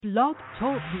Blog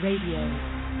Talk Radio.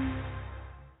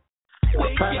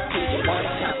 Wake your TV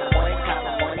morning combo.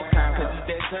 Cause it's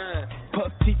that time. Puff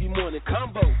TV morning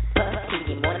combo. Puff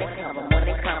TV morning combo.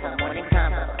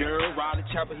 Girl, Raleigh,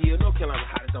 Chapel Hill, North Carolina,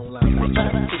 hottest online. Puff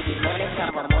TV morning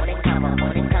combo.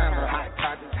 Hot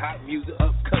topics, hot music,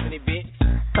 upcoming events.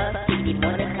 Puff TV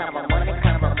morning combo. Now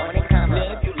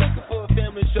if you're looking for a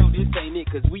family show, this ain't it,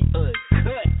 cause we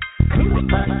uncut.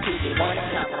 Puff TV morning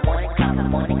combo.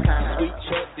 Sweet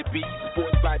Chuck, the beat,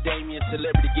 sports by Damien,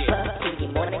 celebrity guest. Puff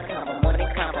TV morning combo.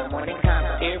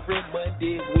 Every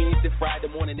Monday, Wednesday, Friday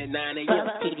morning at 9 a.m.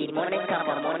 Puff TV morning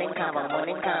combo.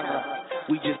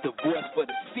 We just the voice for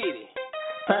the city.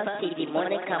 Puff TV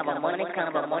morning combo.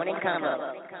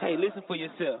 Hey, listen for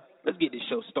yourself. Let's get this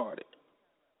show started.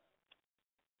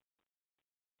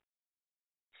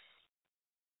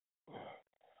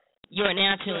 You are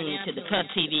now tuning into the Puff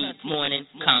TV morning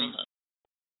combo.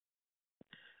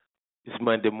 It's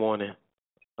Monday morning,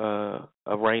 a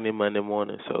rainy Monday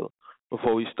morning. So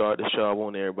before we start the show, I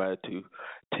want everybody to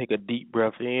take a deep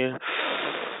breath in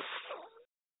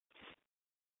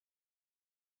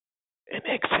and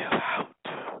exhale out.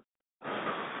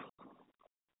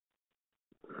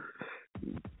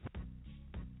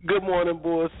 Good morning,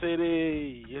 Boy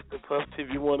City. It's the Puff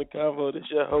TV morning convo. This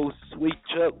is your host, Sweet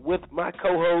Chuck, with my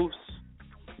co-host,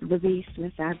 The Beast,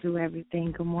 Miss I Do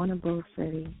Everything. Good morning, Bull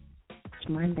City. It's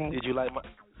Monday. Did you like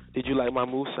my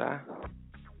Musa?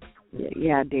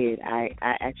 Yeah, I did. I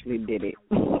actually did it.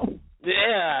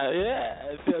 Yeah.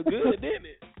 It felt good, didn't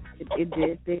it? It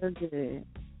did feel good.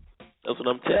 That's what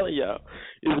I'm telling y'all.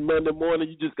 It's Monday morning.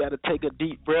 You just got to take a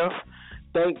deep breath,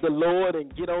 thank the Lord,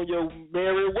 and get on your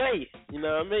merry way. You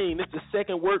know what I mean? It's the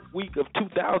second work week of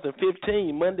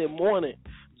 2015, Monday morning,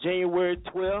 January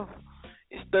 12th.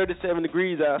 It's 37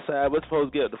 degrees outside. We're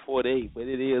supposed to get up to 48, but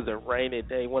it is a rainy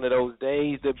day, one of those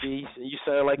days, the Beast, and you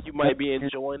sound like you might be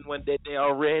enjoying one that day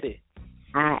already.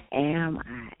 I am.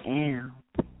 Mm-hmm.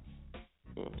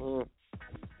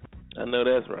 I know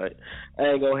that's right. I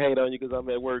ain't going to hate on you because I'm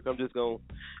at work. I'm just going to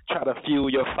try to fuel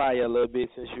your fire a little bit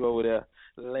since you're over there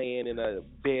laying in a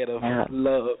bed of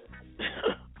love.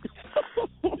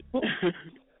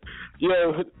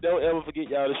 Don't ever forget,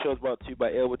 y'all, this show is brought to you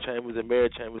by Elwood Chambers and Mary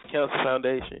Chambers Cancer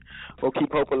Foundation. We'll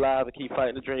keep hope alive and keep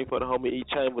fighting the dream for the homie E.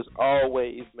 Chambers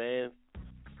always, man.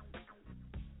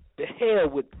 The hell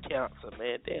with cancer,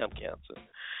 man. Damn cancer.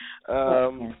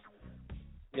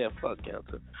 Yeah, fuck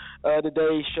cancer.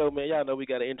 Today's show, man, y'all know we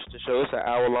got an interesting show. It's an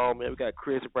hour long, man. We got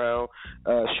Chris Brown,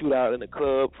 shootout in the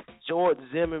club. George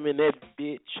Zimmerman, that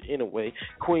bitch. Anyway,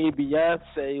 Queen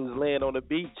Beyonce was laying on the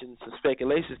beach and some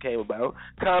speculations came about.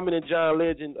 Common and John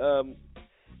Legend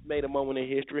made a moment in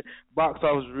history. Box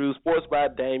office reviews, sports by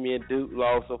Damien, Duke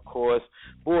lost, of course.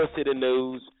 Boy City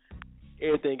News.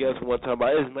 Everything else we want to talk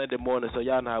about. It's Monday morning, so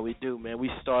y'all know how we do, man.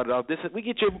 We started off we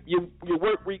get your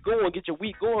work week going, get your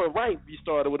week going right. You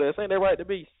started with us, ain't that right, the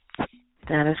Beast?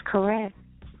 That is correct.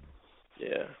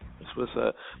 Yeah, that's what's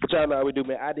up. But y'all know how we do,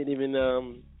 man. I ain't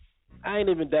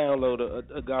even download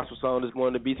a gospel song this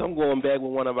morning, the Beast. I'm going back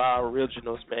with one of our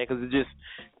originals, man, because it just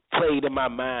played in my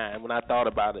mind when I thought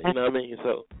about it. You know what I mean?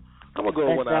 So I'm gonna go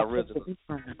with one of our originals.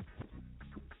 All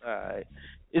right.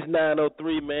 It's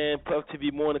 9:03, man. Puff TV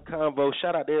morning convo.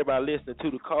 Shout out to everybody listening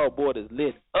to the call board is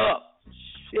lit up.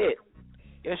 Shit.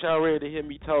 Guess y'all ready to hear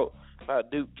me talk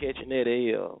about Duke catching that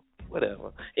L.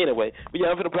 Whatever. Anyway, but yeah,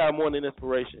 I'm for the Power Morning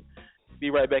Inspiration. Be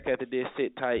right back after this.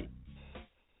 Sit tight.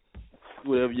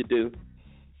 Whatever you do,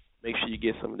 make sure you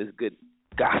get some of this good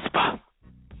gospel.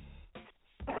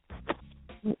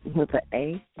 With an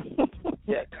A?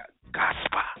 Yeah,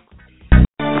 gospel.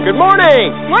 Good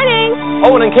morning. Morning.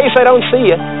 Oh, and in case I don't see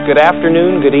you, good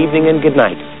afternoon, good evening, and good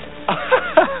night.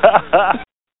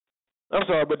 I'm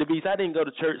sorry, but the Beast, I didn't go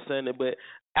to church Sunday, but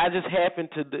I just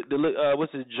happened to look.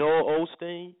 What's it, Joel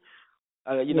Osteen?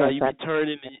 You know, you be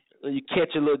turning and you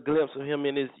catch a little glimpse of him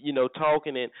in his,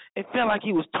 talking, and it felt like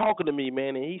he was talking to me,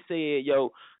 man. And he said,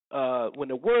 when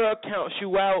the world counts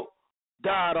you out,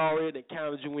 God already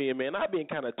counted you in, man. I've been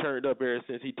kind of turned up ever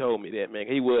since he told me that, man.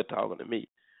 He was talking to me.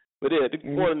 But yeah, the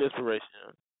morning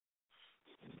inspiration.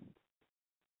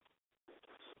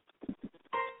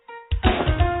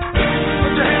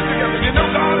 Put your hands together. You know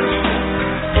God is.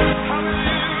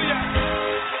 Hallelujah.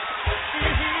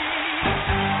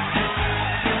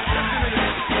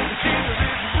 Jesus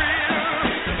is real.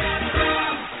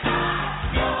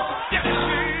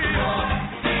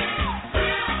 Yes,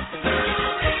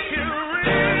 he is. He's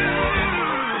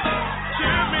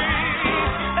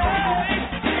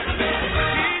real to me.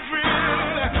 He's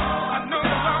real. I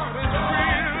know.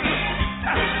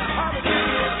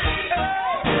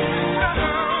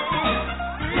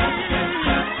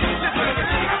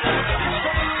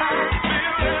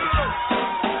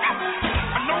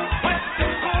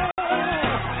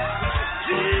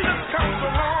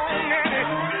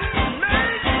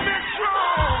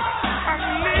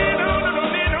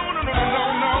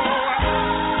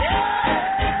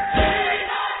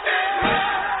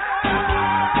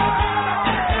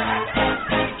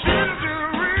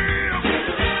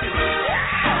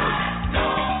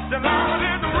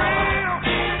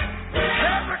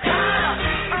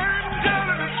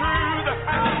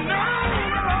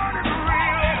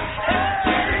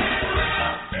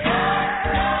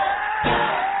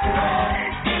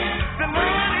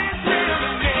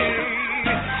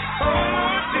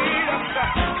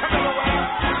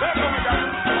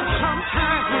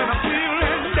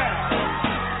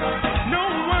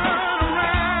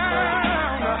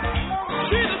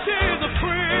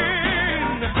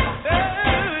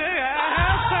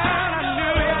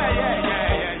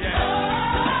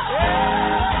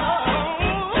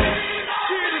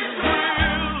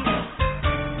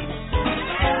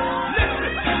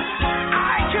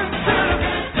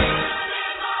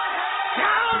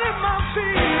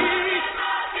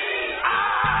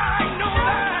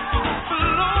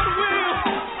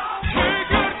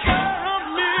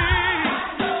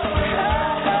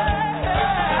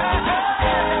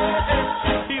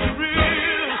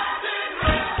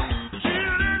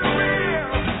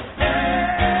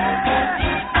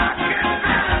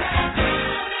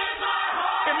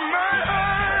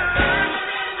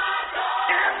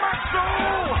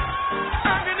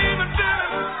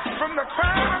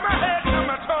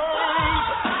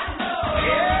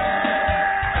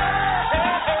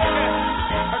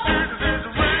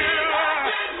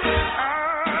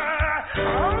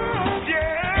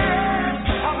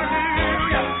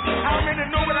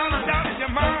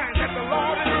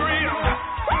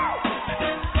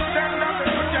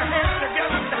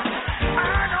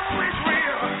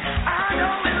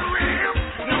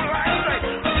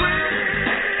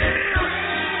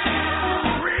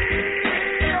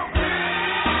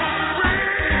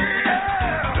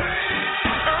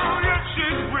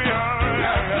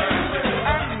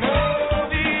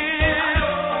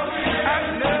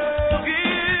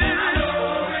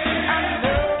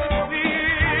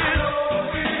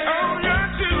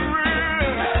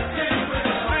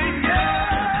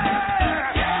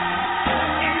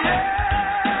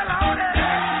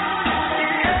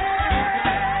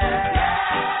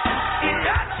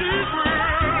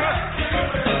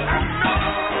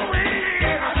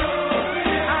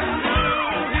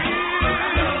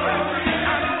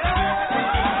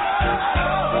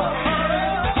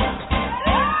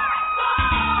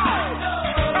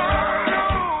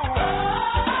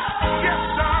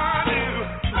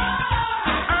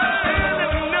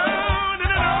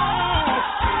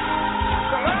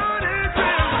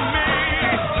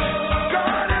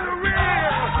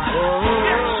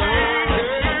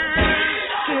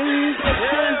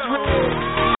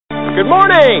 Good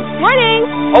morning.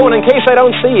 Morning. Oh, and in case I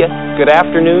don't see you, good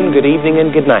afternoon, good evening,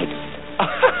 and good night.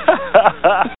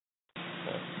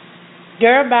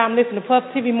 Girl, bye. I'm listening to Puff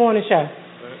TV Morning Show.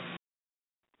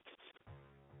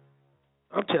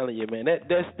 I'm telling you, man,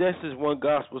 that's just one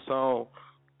gospel song.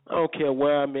 I don't care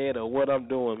where I'm at or what I'm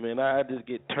doing, man. I just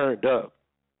get turned up.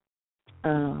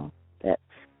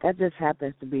 That just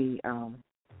happens to be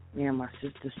me and my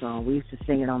sister's song. We used to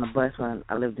sing it on the bus when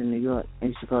I lived in New York and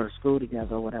used to go to school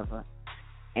together or whatever.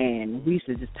 And we used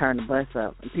to just turn the bus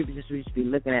up, and people just used to be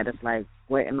looking at us like,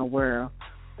 what in the world?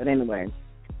 But anyway,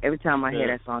 every time I hear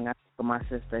that song, I think of my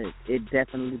sister. It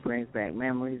definitely brings back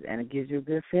memories, and it gives you a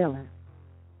good feeling.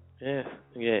 Yeah,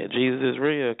 Jesus is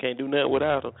real. Can't do nothing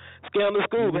without him. Scale the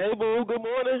Scoop. Hey, boo, good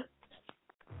morning.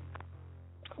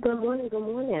 Good morning.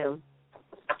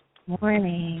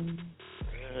 Morning.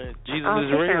 Jesus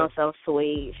is real.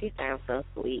 She sounds so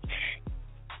sweet.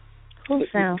 Who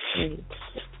sounds sweet?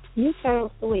 You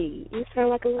sound sweet. You sound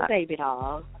like a little baby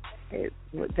doll. That's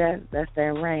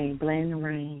that rain. Blame the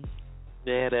rain.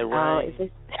 Yeah, that rain. Oh, is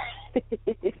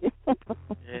it?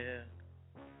 Yeah.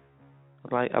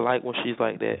 I like when she's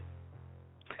like that.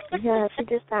 Yeah, she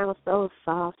just sounds so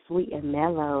soft, sweet, and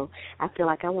mellow. I feel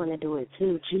like I want to do it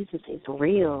too. Jesus is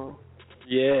real.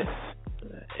 Yes.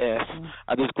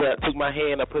 I just took my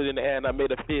hand, I put it in the air, and I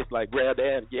made a fist, like grab the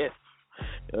hand. Yes.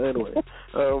 Anyway,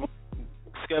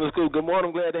 Scandal School. Good morning.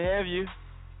 I'm glad to have you.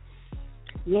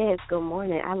 Yes. Good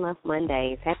morning. I love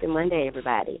Mondays. Happy Monday,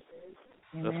 everybody.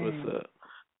 That's what's up.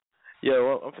 Yeah,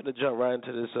 well, I'm finna jump right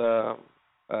into this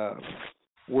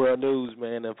world news,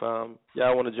 man. If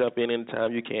y'all want to jump in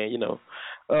anytime, you can.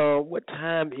 What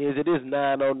time is it? It's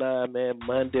 9:09, man.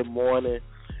 Monday morning.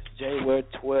 January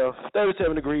 12th,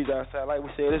 37 degrees outside. Like we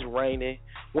said, it's raining.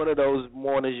 One of those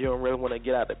mornings you don't really want to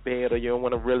get out of bed, or you don't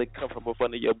want to really come from up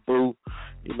under your boot,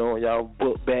 y'all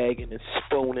book bagging and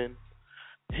spooning.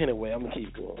 Anyway, I'm going to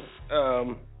keep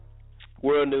going.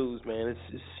 World news, man.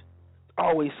 It's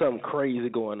always something crazy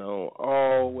going on.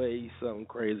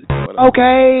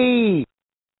 Okay.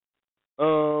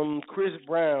 Chris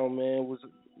Brown, man,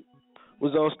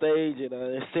 was on stage at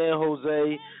in San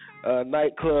Jose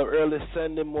nightclub early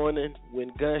Sunday morning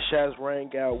when gunshots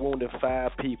rang out, wounded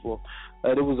 5 people.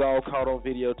 It was all caught on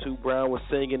video too. Brown was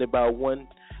singing about 1:20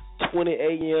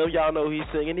 a.m. Y'all know he's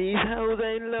singing, "These hoes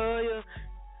ain't loyal."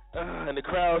 And the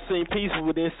crowd seemed peaceful,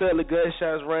 but then suddenly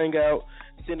gunshots rang out,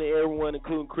 sending everyone,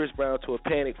 including Chris Brown, to a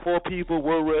panic. 4 people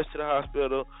were rushed to the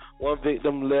hospital. 1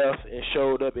 victim left and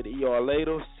showed up at the ER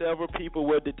later. Several people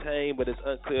were detained, but it's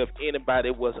unclear if anybody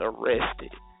was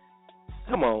arrested.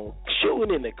 Come on,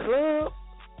 shooting in the club?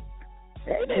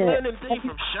 They learned anything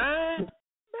from Shine?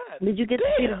 Did you get to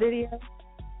see the video?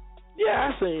 Yeah,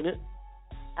 I seen it.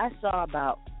 I saw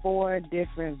about 4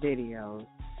 different videos,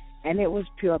 and it was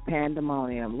pure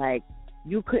pandemonium. Like,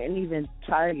 you couldn't even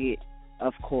target,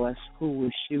 of course, who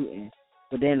was shooting.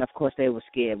 But then, of course, they were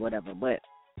scared, whatever. But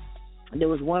there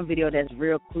was one video that's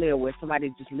real clear where somebody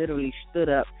just literally stood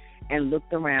up and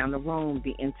looked around the room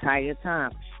the entire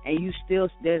time. And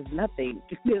there's nothing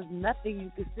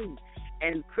you could see.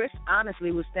 And Chris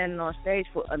honestly was standing on stage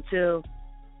until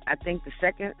I think the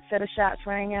second set of shots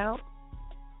rang out.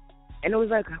 And it was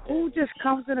like, who just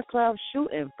comes to the club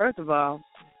shooting? First of all,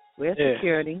 where's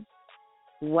security?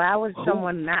 Why was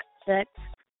someone not checked?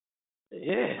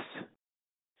 Yes.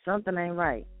 Something ain't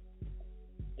right.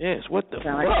 Yes, what the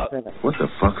fuck? What the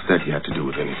fuck's that you have to do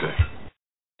with anything?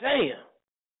 Damn.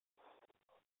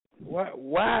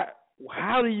 Why?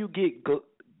 How do you get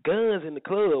guns in the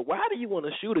club? Why do you want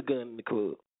to shoot a gun in the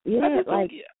club? Yeah, I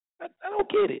don't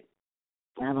get it.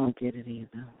 I don't get it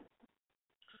either.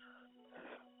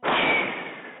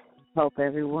 Hope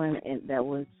everyone that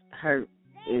was hurt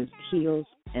is healed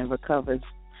and recovers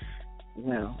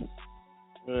well,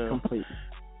 completely.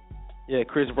 Yeah,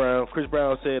 Chris Brown. Chris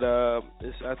Brown said, I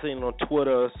seen it on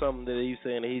Twitter or something that he's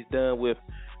saying that he's done with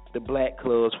the black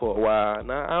clubs for a while.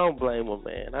 Now I don't blame him,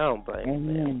 man.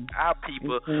 Man. Our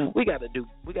people, we gotta do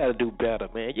better,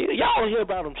 man. Y'all hear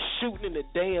about them shooting in the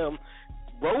damn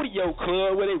rodeo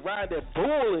club where they ride that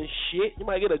bull and shit. You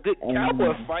might get a good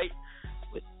cowboy fight,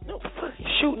 but no fucking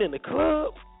shooting in the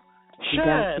club.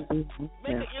 Shine,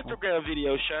 make an Instagram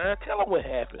video, Shine. Tell them what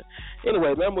happened.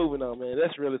 Anyway, man, moving on, man.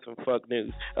 That's really some fuck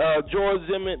news. George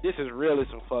Zimmerman, this is really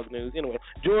some fuck news. Anyway,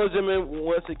 George Zimmerman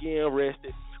once again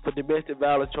arrested for domestic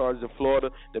violence charges in Florida.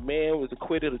 The man was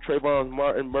acquitted of Trayvon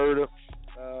Martin murder.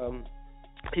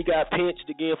 He got pinched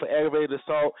again for aggravated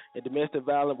assault and domestic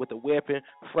violence with a weapon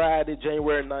Friday,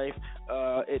 January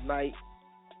 9th at night.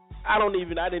 I didn't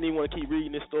even want to keep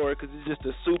reading this story because it's just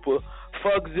a super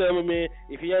fuck Zimmerman.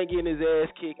 If he ain't getting his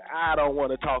ass kicked, I don't want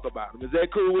to talk about him. Is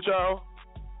that cool with y'all?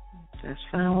 That's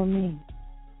fine with me.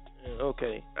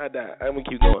 Okay, I died. I'm gonna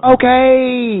keep going.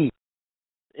 Okay.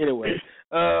 Anyway,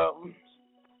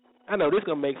 I know this is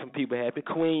gonna make some people happy.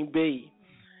 Queen B.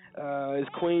 Is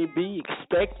Queen B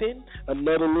expecting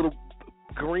another little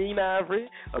Green Ivory,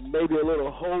 or maybe a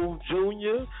little Hove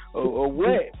Jr. or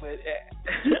what? But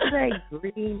you say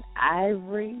Green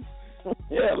Ivory?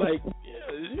 Yeah, like,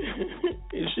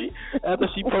 is she? After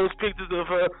she posts pictures of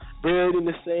her buried in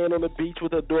the sand on the beach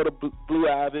with her daughter Blue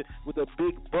Ivy, with a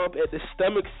big bump at the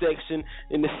stomach section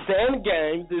in the sand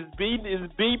game, is B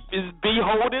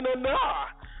holding or not?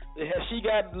 Has she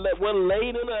got one laid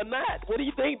in or not? What do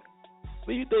you think?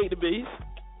 What do you think, the Beast?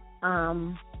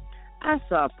 I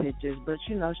saw pictures, but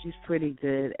she's pretty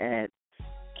good at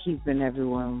keeping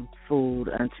everyone fooled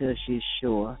until she's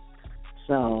sure.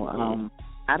 So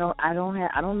I don't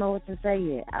know what to say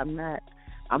yet. I'm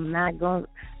not going.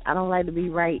 I don't like to be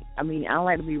right. I don't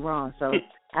like to be wrong. So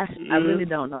I really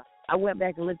don't know. I went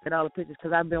back and looked at all the pictures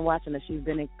because I've been watching her. She's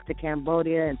been to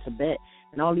Cambodia and Tibet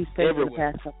and all these places the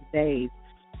past couple of days.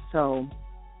 So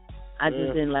I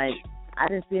just didn't like. I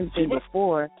didn't see anything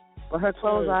before, but her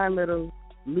clothes are a little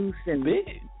loose and big,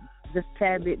 just a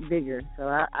tad bit bigger. So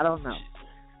I don't know.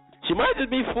 She might just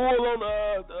be full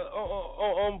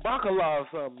on baklava or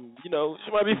something. She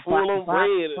might be full on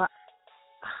bread.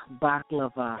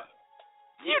 Baklava.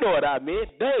 You know what I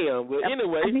meant. Damn. But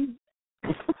anyway, I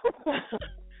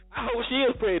hope she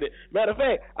is pregnant. Matter of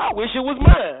fact, I wish it was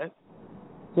mine.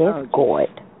 Yes, God.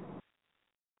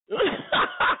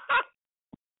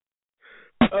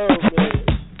 Oh,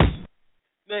 man.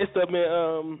 Next up,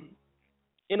 man.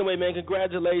 Anyway, man,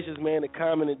 congratulations, man, to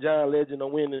Common and John Legend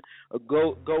on winning a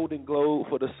Golden Globe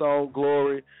for the song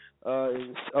Glory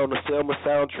on the Selma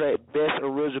soundtrack, Best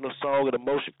Original Song in a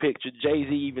Motion Picture.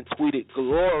 Jay-Z even tweeted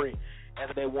Glory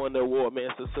after they won the award, man.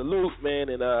 So salute, man,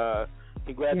 and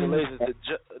congratulations to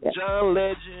John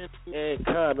Legend and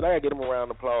Common. I got to get them a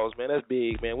round of applause, man. That's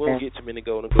big, man. We don't get too many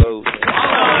Golden Globes, man.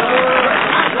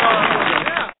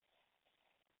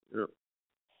 Yeah.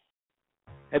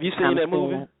 Have you seen that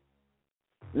movie?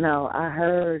 No, I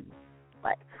heard.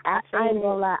 Like I ain't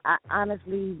gonna lie. I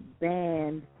honestly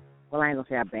banned. Well, I ain't gonna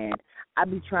say I banned. I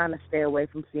be trying to stay away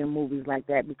from seeing movies like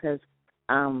that because,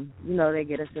 they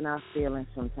get us in our feelings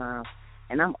sometimes,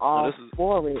 and I'm all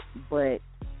for it. But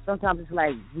sometimes it's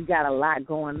like we got a lot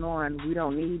going on. We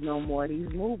don't need no more of these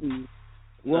movies.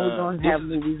 We're gonna have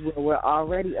movies where we're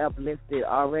already uplifted,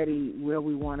 already where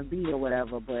we want to be or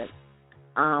whatever. But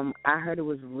I heard it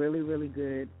was really, really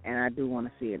good, and I do want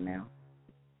to see it now.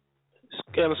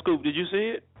 Kind of Scoop, did you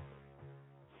see it?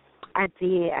 I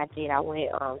did. I went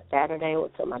Saturday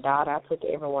to my daughter. I took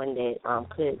everyone that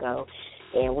could go,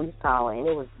 and we saw it, and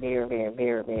it was very, very,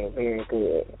 very, very, very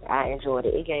good. I enjoyed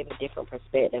it. It gave a different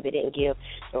perspective. It didn't give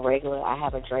the regular I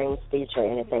Have a Dream speech or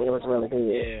anything. It was really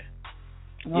good. Yeah.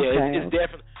 Yeah,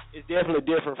 it's definitely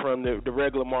different from the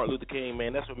regular Martin Luther King,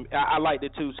 man. That's what I liked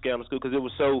it too, Scam School, because it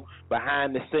was so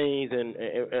behind the scenes and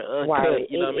uncut. Right.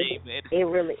 You know what I mean? It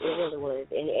really was.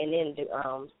 And then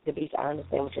the Beast, I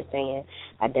understand what you're saying.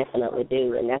 I definitely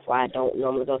do, and that's why I don't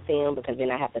normally go see them, because then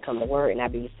I have to come to work and I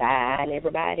be side-eyeing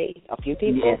everybody, a few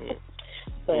people. Yeah.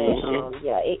 But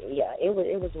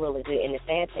it was really good. And the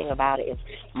sad thing about it is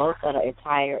most of the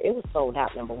entire, it was sold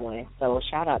out, number one. So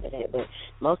shout out to that. But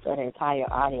most of the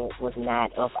entire audience was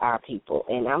not of our people,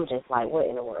 and I'm just like, what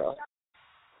in the world?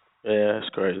 Yeah, it's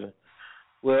crazy.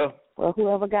 Well,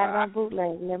 whoever got it on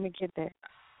bootleg, let me get that.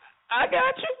 I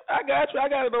got you. I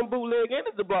got it on bootleg and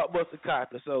it's a blockbuster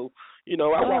copy. So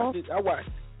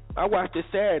I watched it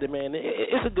Saturday, man.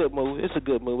 It's a good movie. It's a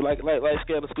good movie. Like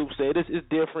Scandal Scoop said, it's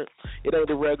different. It ain't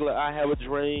the regular I Have a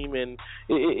Dream, and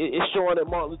it's showing that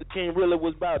Martin Luther King really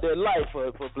was about that life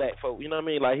for black folk. You know what I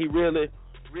mean? Like he really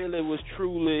was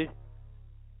truly,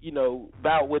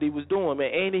 about what he was doing,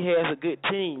 man. And he has a good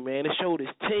team, man. It showed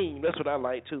his team. That's what I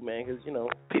like too, man. Because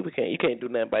you can't do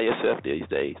nothing by yourself these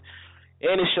days.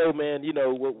 And it showed, man,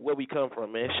 where we come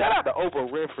from, man. Shout out to Oprah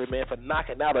Winfrey, man, for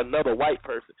knocking out another white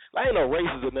person. I ain't no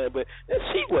racist or nothing, but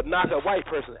she would knock a white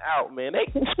person out, man. They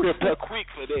script her quick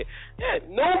for that. Yeah,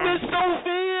 no, Miss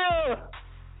Sophia.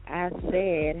 I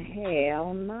said,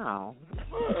 hell no.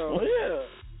 Oh, yeah.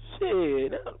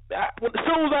 Shit. As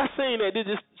soon as I seen that,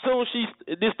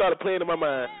 this started playing in my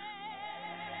mind.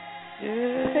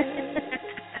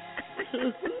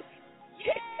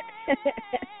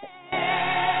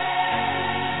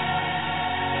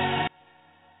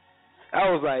 I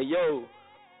was like, yo,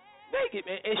 make it,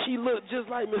 man. And she looked just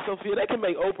like Miss Sophia. They can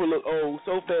make Oprah look old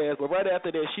so fast, but right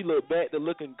after that, she looked back to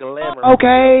looking glamorous.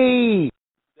 Okay.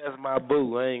 That's my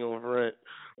boo. I ain't gonna front.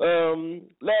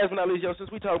 Last but not least,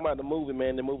 since we talking about the movie,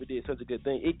 man, the movie did such a good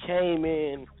thing. It came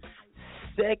in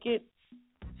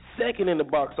second in the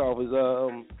box office.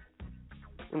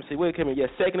 Let me see, where it came in? Yeah,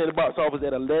 second in the box office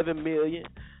at 11 million.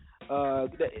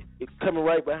 Coming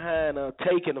right behind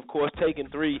Taken, of course, Taken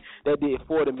 3, that did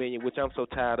 40 million, which I'm so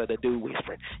tired of the dude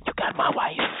whispering, "You got my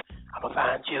wife, I'm going to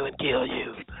find you and kill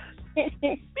you." Bitch, you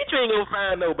ain't going to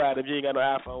find nobody if you ain't got no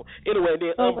iPhone. Anyway,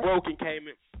 then Unbroken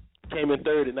came in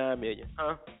 39 million.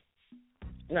 Huh?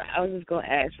 No, I was just going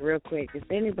to ask real quick, if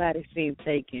anybody seen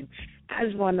Taken, I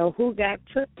just want to know who got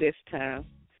took this time.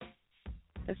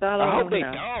 That's all I hope they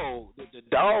know. the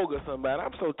dog or somebody.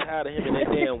 I'm so tired of him and that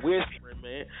damn whispering,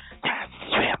 man.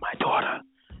 You have my daughter.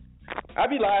 I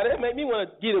be like, that make me want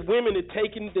to get women to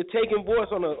taking voice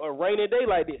on a rainy day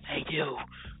like this. Hey, you,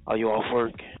 are you off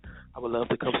work? I would love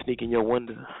to come sneak in your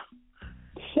window,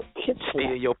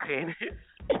 steal your panties.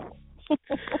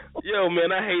 Yo,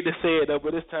 man, I hate to say it though,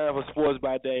 but it's time for Sports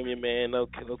by Damien, man.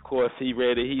 Okay, of course, he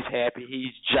ready. He's happy.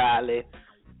 He's jolly.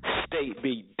 State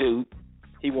beat dude.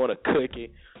 He want a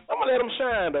cookie. I'm going to let him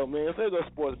shine, though, man. So let's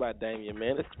go Sports by Damien,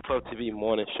 man. It's the Pro TV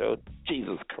morning show.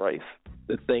 Jesus Christ.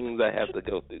 The things I have to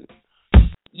go through.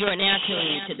 You're now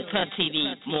tuning to the Puff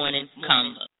TV morning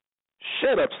convo.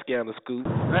 Shut up, Scandal Scoop.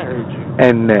 I heard you.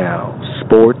 And now,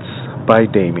 Sports by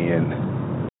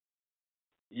Damien.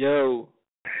 Yo.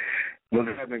 What's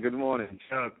happening? Good morning,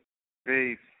 Chuck,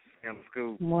 Dave, Scandal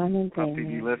Scoop. Morning, Puff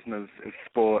TV listeners. It's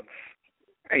sports.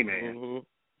 Hey, man. Mm-hmm.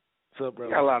 What's up, bro?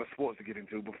 We got a lot of sports to get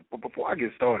into, but before I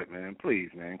get started, man, please,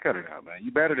 man, cut it out, man.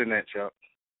 You better than that, Chuck.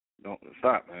 Don't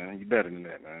stop, man. You better than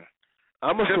that, man.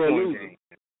 I'm a sore loser.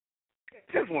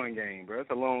 Just one game, bro. It's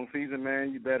a long season,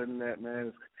 man. You better than that,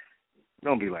 man.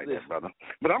 Don't be like that, brother.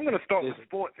 But I'm going to start with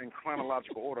sports in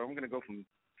chronological order. I'm going to go from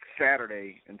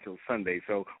Saturday until Sunday.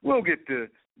 So we'll get to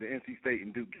the NC State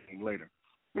and Duke game later.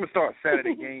 I'm going to start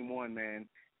Saturday game one, man.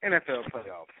 NFL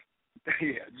playoffs.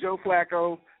 Yeah, Joe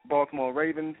Flacco, Baltimore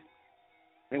Ravens.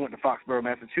 They went to Foxborough,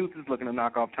 Massachusetts, looking to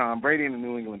knock off Tom Brady and the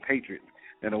New England Patriots.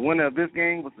 Now, the winner of this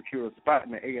game will secure a spot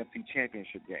in the AFC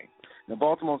Championship game. Now,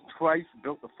 Baltimore twice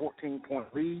built a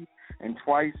 14-point lead, and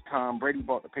twice Tom Brady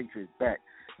brought the Patriots back.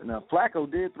 Now, Flacco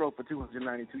did throw for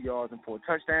 292 yards and 4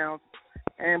 touchdowns,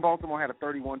 and Baltimore had a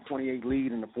 31-28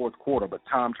 lead in the fourth quarter, but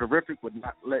Tom Terrific would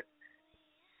not let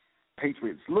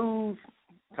Patriots lose.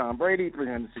 Tom Brady,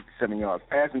 367 yards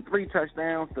passing, 3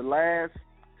 touchdowns. The last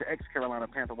to ex-Carolina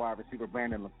Panther wide receiver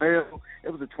Brandon LaFell.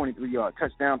 It was a 23-yard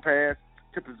touchdown pass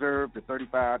to preserve the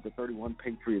 35-31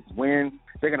 Patriots win.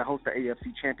 They're going to host the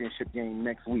AFC Championship game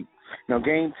next week. Now,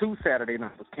 game 2 Saturday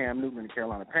night was Cam Newton and the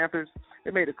Carolina Panthers.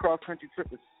 They made a cross-country trip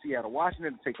to Seattle,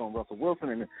 Washington to take on Russell Wilson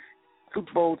and the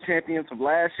Super Bowl champions from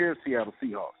last year, Seattle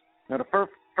Seahawks. Now, the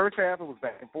first half, it was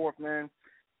back and forth, man.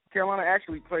 Carolina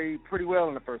actually played pretty well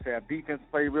in the first half. Defense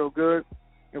played real good.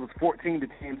 It was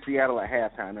 14-10 Seattle at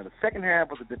halftime. Now, the second half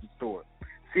was a different story.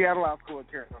 Seattle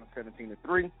outscored Carolina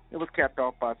 17-3. It was capped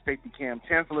off by safety Cam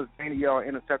Chancellor's 90-yard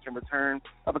interception return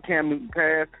of a Cam Newton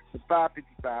pass with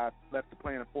 5:55 left to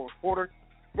play in the fourth quarter.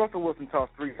 Russell Wilson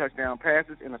tossed 3 touchdown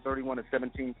passes in a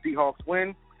 31-17 Seahawks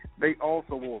win. They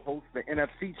also will host the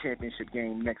NFC Championship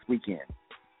game next weekend.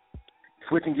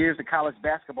 Switching gears to college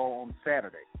basketball on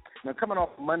Saturday. Now, coming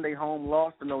off a Monday home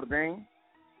loss to Notre Dame,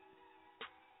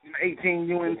 18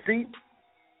 UNC,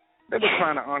 they were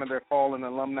trying to honor their fallen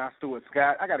alumni, Stuart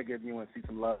Scott. I got to give UNC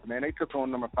some love, man. They took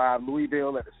on number 5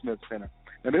 Louisville at the Smith Center.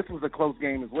 Now, this was a close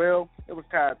game as well. It was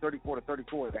tied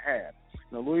 34-34 at the half.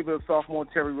 Now, Louisville sophomore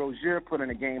Terry Rozier put in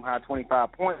a game-high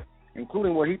 25 points,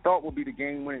 including what he thought would be the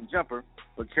game-winning jumper,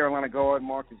 but Carolina guard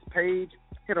Marcus Page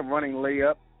hit a running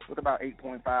layup with about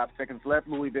 8.5 seconds left.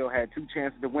 Louisville had 2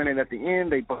 chances to win it at the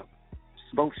end.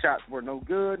 Both shots were no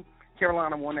good.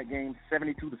 Carolina won that game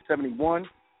 72-71.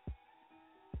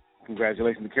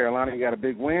 Congratulations to Carolina. You got a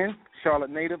big win.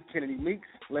 Charlotte native Kennedy Meeks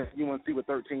led UNC with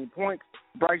 13 points.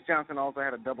 Bryce Johnson also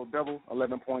had a double-double,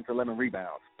 11 points, 11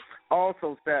 rebounds.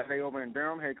 Also Saturday over in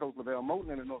Durham, head coach Lavelle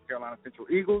Moulton and the North Carolina Central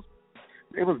Eagles.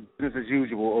 It was business as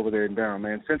usual over there in Durham,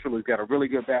 man. Central has got a really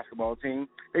good basketball team.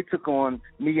 They took on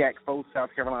MEAC foe South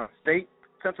Carolina State.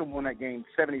 Central won that game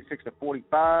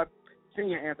 76-45.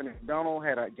 Senior Anthony McDonald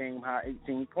had a game-high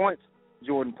 18 points.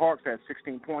 Jordan Parks had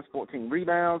 16 points, 14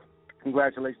 rebounds.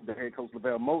 Congratulations to head coach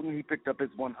Lavelle Moulton. He picked up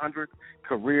his 100th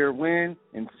career win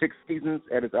in 6 seasons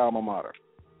at his alma mater.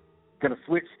 Going to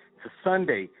switch to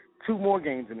Sunday. 2 more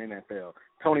games in the NFL.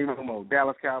 Tony Romo,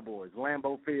 Dallas Cowboys,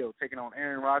 Lambeau Field taking on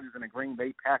Aaron Rodgers and the Green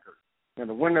Bay Packers. And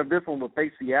the winner of this one will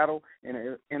face Seattle in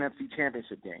an NFC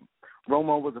Championship game.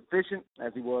 Romo was efficient,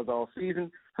 as he was all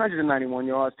season, 191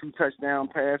 yards, 2 touchdown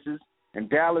passes. and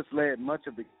Dallas led most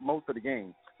of the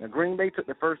game. Now, Green Bay took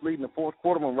the first lead in the fourth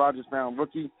quarter when Rodgers found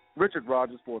rookie Richard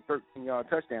Rodgers for a 13-yard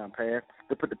touchdown pass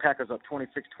to put the Packers up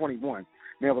 26-21. Now,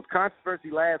 there was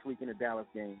controversy last week in the Dallas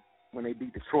game when they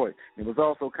beat Detroit. There was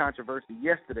also controversy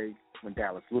yesterday when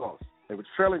Dallas lost. They were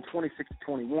trailing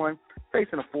 26-21,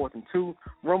 facing a 4th and 2.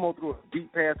 Romo threw a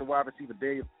deep pass to wide receiver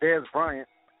Dez Bryant.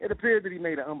 It appeared that he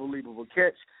made an unbelievable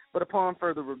catch, but upon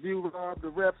further review, the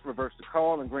refs reversed the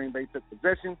call and Green Bay took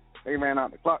possession. They ran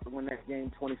out the clock to win that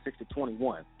game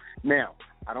 26-21. Now,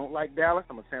 I don't like Dallas.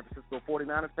 I'm a San Francisco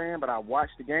 49ers fan, but I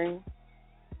watched the game.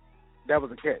 That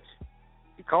was a catch.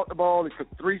 He caught the ball. He took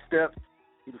 3 steps.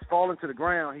 He was falling to the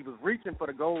ground. He was reaching for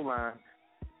the goal line.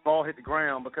 Ball hit the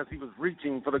ground because he was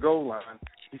reaching for the goal line.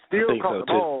 He still caught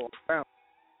the ball.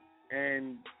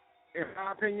 And in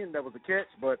my opinion, that was a catch,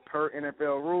 but per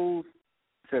NFL rules,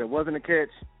 said it wasn't a catch.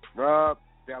 Rob,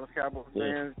 Dallas Cowboys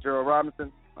fans, Gerald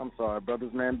Robinson, I'm sorry,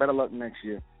 brothers, man. Better luck next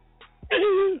year.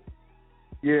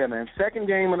 Yeah, man. Second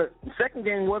game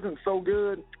wasn't so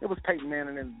good. It was Peyton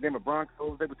Manning and the Denver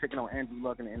Broncos. They were taking on Andrew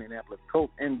Luck and the Indianapolis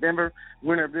Colts. In Denver,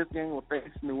 winner of this game will face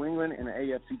New England in the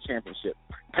AFC Championship.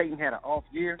 Peyton had an off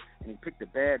year, and he picked a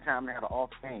bad time to have an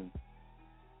off game.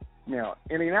 Now,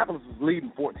 Indianapolis was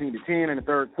leading 14-10 in the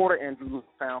third quarter. Andrew Luck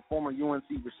found former UNC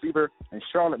receiver and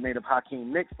Charlotte native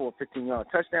Hakeem Nicks for a 15-yard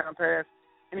touchdown pass.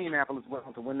 Indianapolis went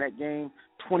on to win that game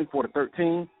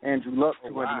 24-13. Andrew Luck,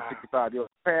 265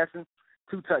 yards passing.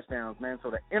 2 touchdowns, man.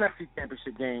 So the NFC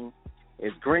Championship game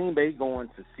is Green Bay going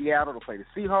to Seattle to play the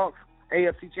Seahawks.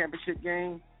 AFC Championship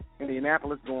game,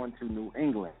 Indianapolis going to New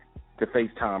England to face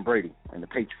Tom Brady and the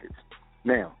Patriots.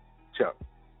 Now, Chuck,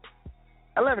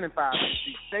 11-5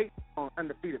 NC State on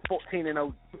undefeated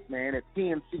 14-0, man, at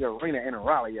PNC Arena in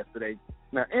Raleigh yesterday.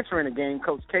 Now, entering the game,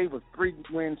 Coach K was 3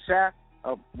 wins shy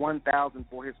of 1,000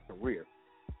 for his career.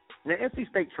 Now, NC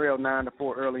State trailed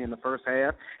 9-4 early in the first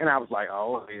half, and I was like,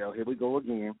 oh, hell, here we go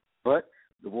again. But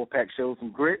the Wolfpack showed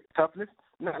some grit, toughness,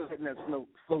 not letting that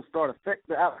slow start affect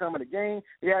the outcome of the game.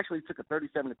 They actually took a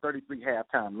 37-33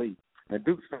 halftime lead. Now,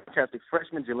 Duke's fantastic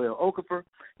freshman, Jaleel Okafor,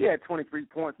 he had 23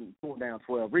 points and pulled down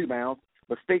 12 rebounds,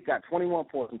 but State got 21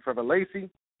 points from Trevor Lacey,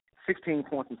 16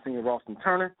 points from senior Ralston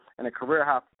Turner, and a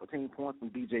career-high 14 points from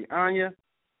DJ Anya.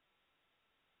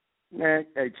 Man,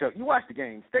 hey, Chuck, you watched the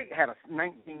game. State had a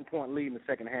 19-point lead in the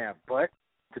second half, but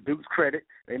to Duke's credit,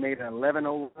 they made an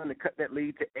 11-0 run to cut that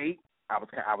lead to 8. I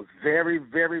was very,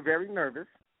 very, very nervous.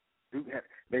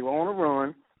 They were on a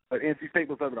run, but NC State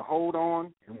was able to hold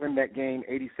on and win that game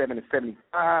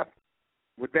 87-75.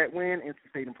 With that win, NC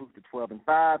State improved to 12-5,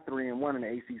 3-1 in the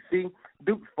ACC.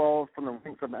 Duke falls from the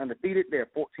ranks of the undefeated. They're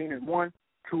 14-1,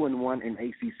 2-1 in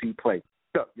ACC play.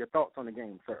 Chuck, your thoughts on the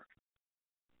game, sir?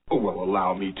 Oh, well,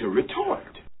 allow me to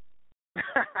retort.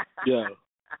 Yo.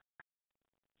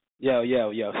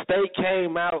 State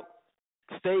came out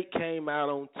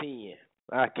on 10.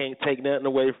 I can't take nothing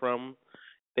away from them.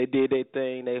 They did their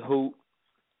thing. They hooped.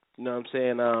 You know what I'm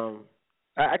saying?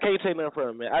 I can't take nothing from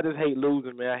them, man. I just hate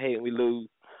losing, man. I hate when we lose.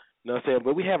 You know what I'm saying?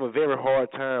 But we have a very hard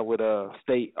time with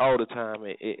State all the time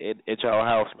at y'all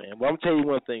house, man. But I'm going to tell you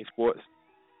one thing, sports.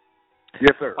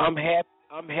 Yes, sir. I'm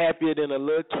happier than a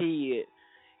little kid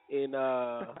in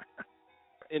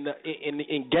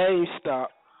GameStop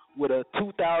with a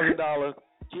 $2,000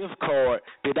 gift card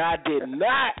that I did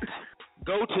not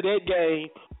go to that game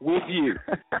with you.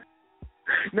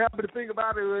 Now, but the thing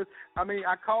about it is, I mean,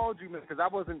 I called you, man, because I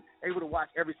wasn't able to watch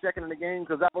every second of the game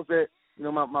because I was at,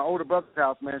 my older brother's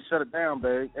house, man. Shut it down,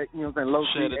 babe. You know what I'm saying? Low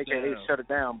key, a.k.a. shut it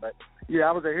down. But, yeah,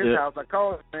 I was at his house. I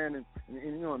called you, man,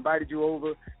 and invited you over.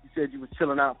 You said you was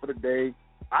chilling out for the day.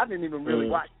 I didn't even really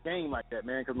watch the game like that,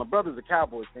 man, because my brother's a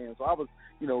Cowboys fan. So I was,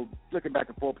 looking back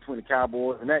and forth between the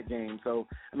Cowboys and that game. So,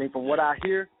 I mean, from what I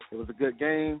hear, it was a good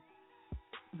game.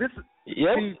 Duke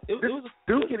and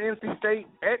NC State,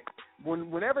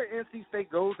 whenever NC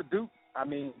State goes to Duke, I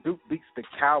mean, Duke beats the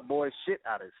Cowboy shit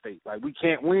out of State. Like, we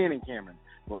can't win in Cameron.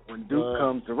 But when Duke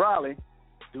comes to Raleigh,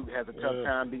 Duke has a tough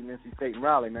time beating NC State in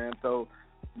Raleigh, man. So,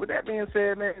 with that being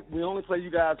said, man, we only play you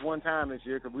guys one time this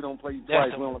year because we don't play you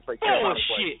twice. We only play Carolina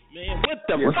twice. Shit, man. What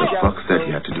the fuck that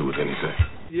you have to do with anything?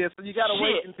 Yeah, so you got to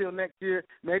wait until next year.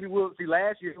 Maybe we'll see.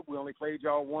 Last year, we only played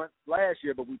y'all once last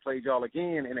year, but we played y'all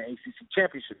again in the ACC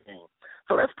championship game.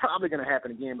 So that's probably going to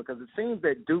happen again because it seems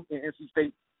that Duke and NC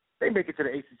State, they make it to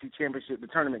the ACC championship, the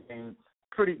tournament game,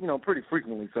 pretty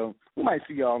frequently. So we might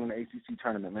see y'all in the ACC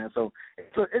tournament, man. So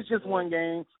it's just one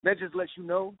game. That just lets you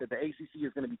know that the ACC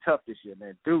is going to be tough this year,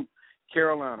 man. Duke,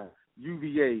 Carolina,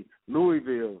 UVA,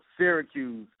 Louisville,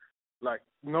 Syracuse, like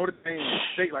Notre Dame,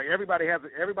 State, like everybody has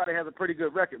a pretty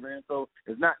good record, man. So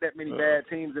there's not that many bad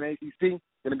teams in ACC. It's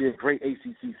going to be a great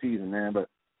ACC season, man. But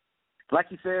Like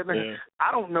you said, man, Yeah.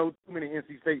 I don't know too many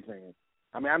NC State fans.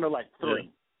 I mean, I know like 3,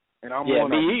 and I'm Yeah,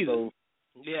 one of them. me either. So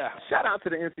Yeah. shout out to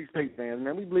the NC State fans,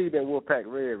 man. We believe that we'll pack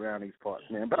red around these parts,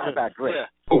 man. But I digress. Yeah.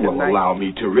 Oh, well, allow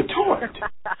me to retort.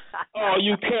 Oh,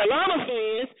 you Carolina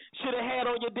fans should have had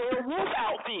on your damn wolf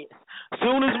outfits.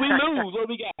 Soon as we lose, what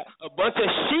we got? A bunch of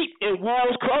sheep in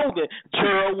wolves clothing.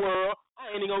 Gerald World.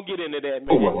 I ain't even gonna get into that, man.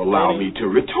 Oh, well, allow me to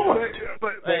retort.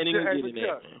 I ain't even gonna get into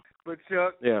that, man. But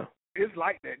Chuck, Yeah. it's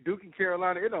like that. Duke and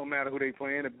Carolina, it don't matter who they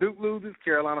playing. If Duke loses,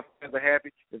 Carolina fans are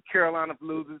happy. If Carolina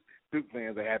loses, Duke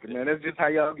fans are happy, man. That's just how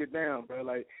y'all get down, bro.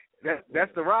 Like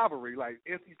that's the rivalry. Like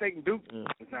NC State and Duke,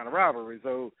 it's not a rivalry.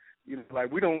 So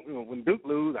like we don't. When Duke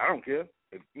lose, I don't care.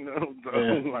 So,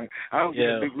 like I don't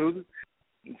care if Duke loses.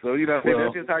 So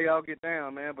that's just how y'all get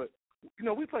down, man. But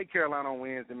we play Carolina on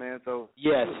Wednesday, man. So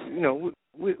yes,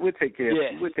 we'll take care.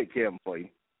 Yes. We'll take care of them for you.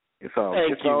 It's all.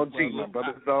 Thank it's you, all G, my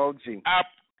brother. It's all G.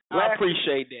 I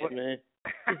appreciate that, man.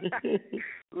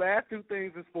 Last 2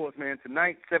 things in sports, man.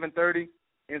 Tonight, 7:30,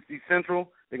 NC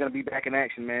Central. They're going to be back in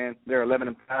action, man. They're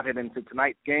 11-5 heading into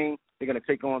tonight's game. They're going to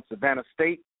take on Savannah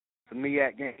State. It's a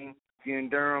MEAC game. If you're in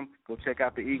Durham, go check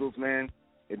out the Eagles, man.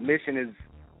 Admission is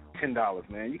 $10,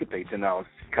 man. You can pay $10 for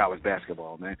college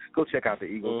basketball, man. Go check out the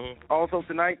Eagles. Mm-hmm. Also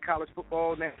tonight, college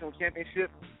football national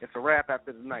championship. It's a wrap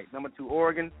after tonight. Number 2,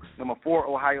 Oregon. Number 4,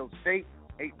 Ohio State.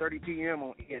 8:30 p.m.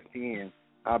 on ESPN.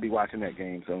 I'll be watching that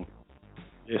game. So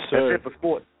yes, sir. That's it for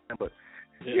sports. But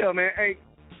man, hey,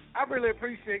 I really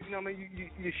appreciate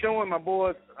you're showing my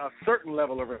boys a certain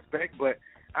level of respect. But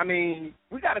I mean,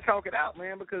 we got to talk it out,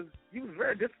 man, because you was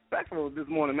very disrespectful this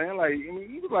morning, man. Like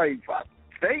you was like, fuck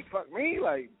State, fuck me.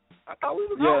 Like I thought we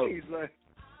was homies. Like,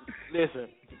 listen,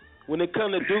 when it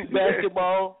comes to Duke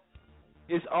basketball,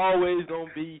 it's always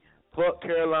gonna be fuck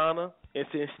Carolina. And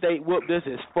since State whooped us,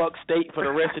 it's fuck State for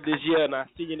the rest of this year, and I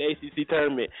see you in the ACC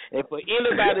tournament. And for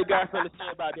anybody that got something to say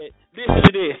about that, listen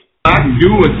to this. I can do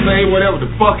and say whatever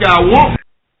the fuck I want.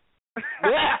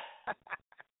 Yeah.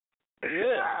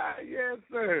 Yes,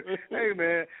 sir. Hey,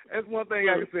 man, that's one thing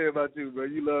I can say about you, bro.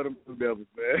 You love them Blue Devils,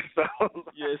 man. So.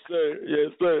 Yes, sir.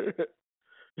 Yes, sir.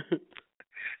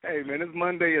 Hey, man, this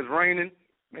Monday is raining.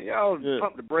 Man, y'all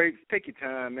pump the brakes. Take your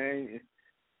time, man.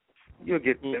 You'll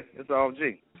get this. It's all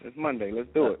G. It's Monday. Let's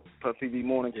do it. Puff TV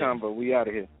Morning Convo. We out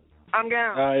of here. I'm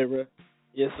down. All right, bro.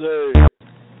 Yes, sir.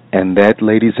 And that,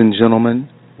 ladies and gentlemen,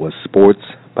 was Sports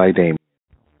by Damien.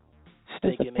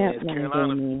 Stinking ass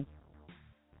Carolina.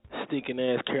 Stinking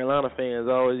ass Carolina fans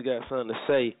always got something to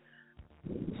say.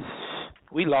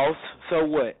 We lost. So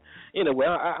what? Anyway,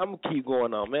 I'm gonna keep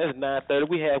going on, man. It's 9:30.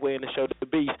 We halfway in the show. The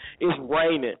Beast. It's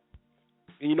raining.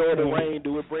 You know what the rain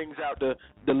do? It brings out the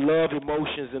love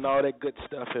emotions and all that good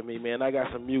stuff in me, man. I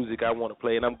got some music I want to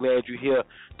play, and I'm glad you're here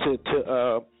to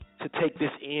take this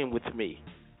in with me.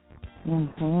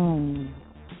 Mm-hmm.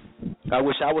 I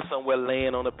wish I was somewhere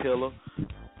laying on a pillow.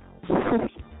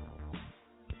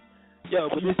 Yo,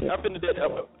 but listen, I'm finna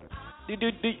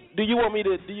do you want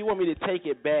me to take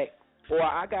it back? Or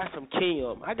I got some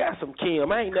Kim. I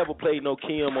ain't never played no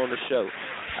Kim on the show.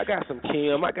 I got some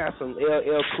Kim. I got some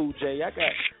LL Cool J. I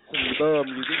got some love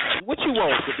music. What you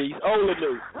want, Denise? Old or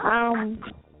new?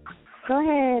 Go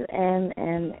ahead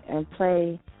and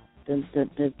play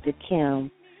the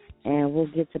Kim, and we'll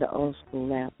get to the old school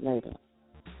rap later.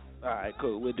 All right,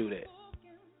 cool. We'll do that.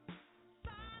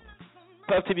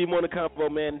 Puff TV Morning Convo,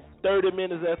 man. 30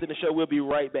 minutes after the show, we'll be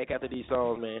right back after these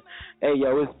songs, man. Hey,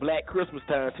 yo, it's Black Christmas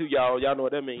time, too, y'all. Y'all know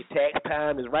what that means. Tax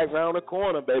time is right around the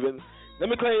corner, baby. Let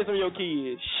me claim some of your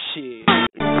kids. Shit.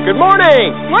 Good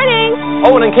morning. Morning.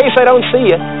 Oh, and in case I don't see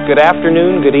you, good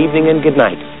afternoon, good evening, and good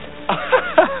night.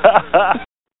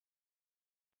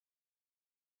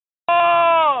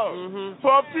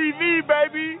 Puff TV,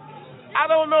 baby. I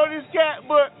don't know this cat,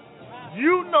 but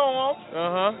you know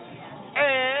him.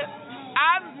 And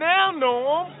I now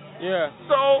know him. Yeah.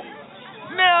 So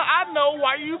now I know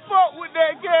why you fuck with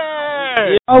that guy.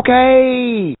 Yeah.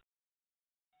 Okay.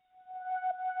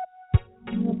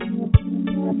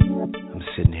 I'm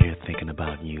sitting here thinking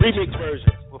about you. Remix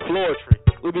version with Floetry.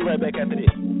 We'll be right back after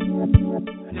this.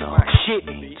 No, shit,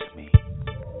 me.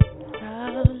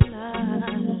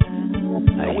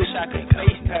 I wish I could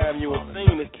FaceTime you and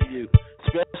sing this to you,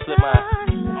 especially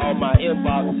all my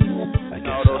inboxes and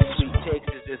all those sweet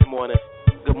texts this morning.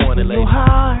 Good morning, ladies. Your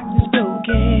heart is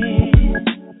broken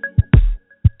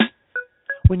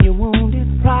when your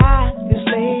wounded pride is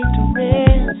laid to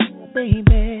rest,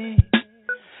 baby.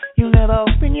 You never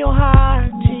open your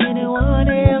heart to anyone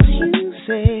else, you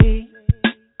say,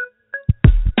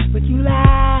 but you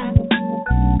lie.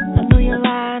 I know you're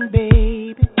lying,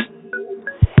 baby.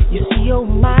 You see, your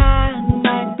mind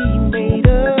might be made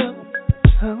up.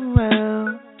 Oh, well.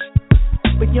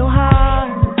 your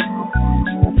heart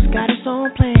has got its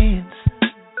own plans.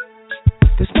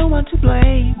 There's no one to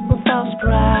blame for false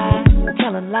pride,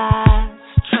 telling lies,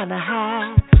 trying to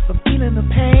hide from feeling the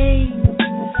pain.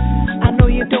 I know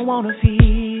you don't want to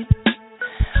feel,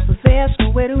 but there's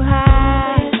nowhere to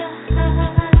hide.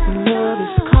 Love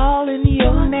is calling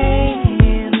your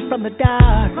name from the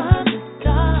dark.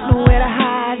 There's nowhere to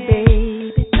hide,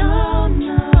 baby.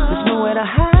 There's nowhere to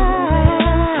hide.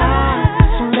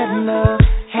 So let love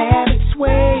have its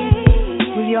way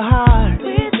with your heart.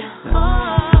 When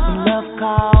love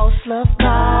calls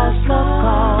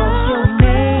your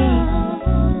name.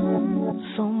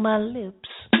 So my lips,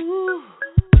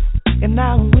 and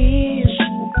I wish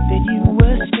that you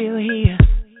were still here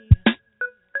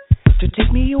to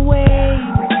take me away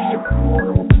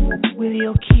with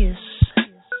your kiss,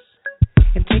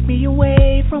 and take me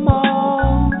away from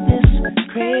all this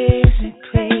crazy.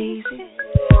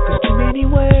 'Cause too many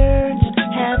words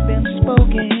have been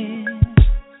spoken,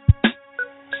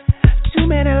 too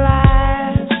many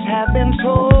lies have been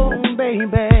told,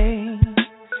 baby.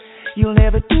 You'll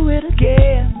never do it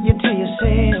again. You tell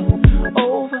yourself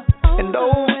over and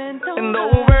over and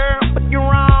over, but you're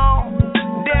wrong,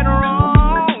 dead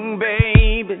wrong,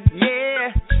 baby.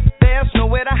 Yeah, there's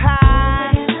nowhere to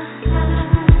hide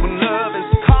when love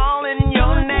is calling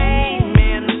your name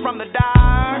in from the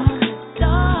dark.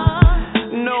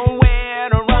 Nowhere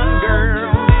to run,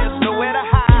 girl. There's nowhere to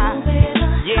hide.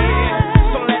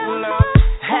 Yeah, so let love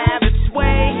have its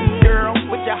way, girl,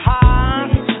 with your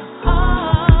heart.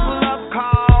 Love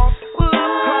calls.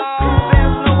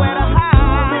 There's nowhere to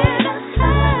hide.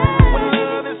 When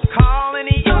love is calling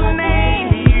your name,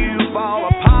 you fall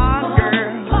apart,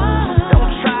 girl.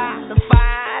 Don't try to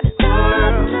fight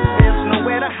love. There's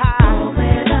nowhere to hide.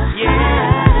 Yeah,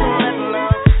 so let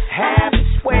love have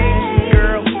its way,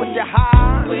 girl, with your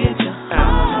heart. Do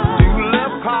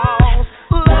love calls,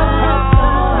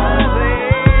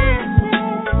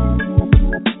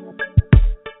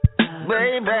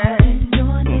 baby.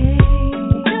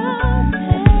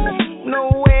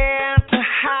 Nowhere to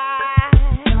hide.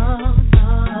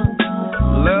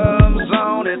 Love's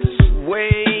on its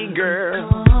way, girl.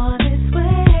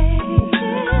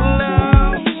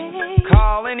 Love's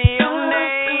calling your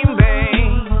name,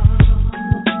 babe.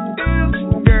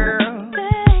 Girl,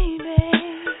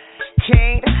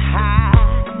 can't hide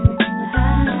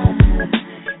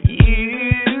you,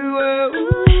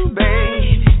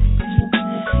 babe.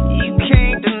 You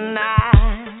can't deny.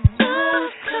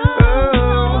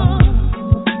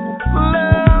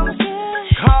 Love's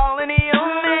calling your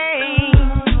name.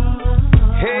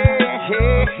 Hey.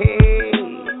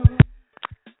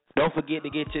 Don't forget to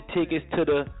get your tickets to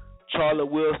the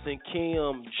Charlotte Wilson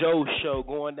Kim Joe show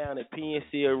going down at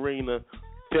PNC Arena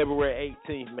February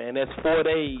 18th, man. That's 4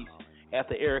 days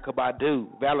after Erykah Badu,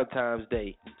 Valentine's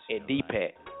Day at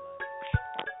DPAC.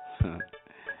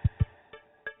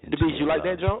 The beach, you like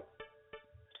that, John?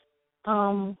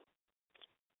 I'm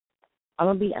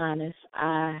gonna be honest.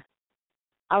 I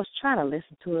was trying to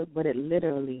listen to it, but it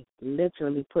literally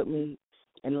put me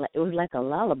in. It was like a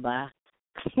lullaby.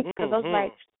 Because I was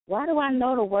like, why do I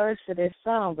know the words to this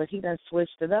song? But he done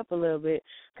switched it up a little bit.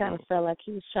 Kind of felt like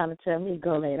he was trying to tell me to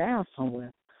go lay down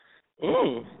somewhere.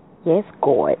 Yes,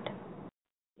 God.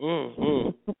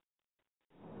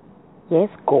 Yes,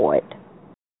 God.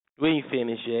 We ain't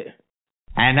finished yet.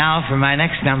 And now for my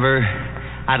next number,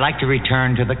 I'd like to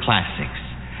return to the classics.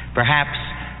 Perhaps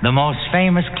the most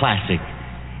famous classic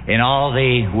in all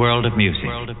the world of music.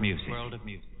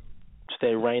 It's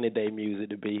that rainy day music,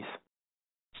 the beast.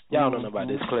 Y'all don't know about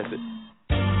this classic.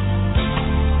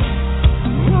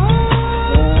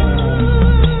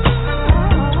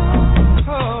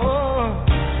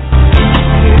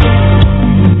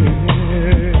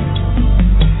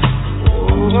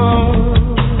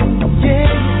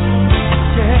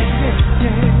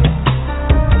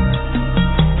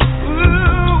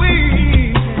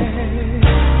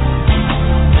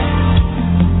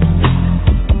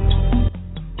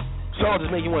 Song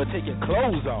just make you want to take your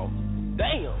clothes off.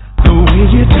 Damn. The way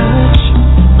you touch,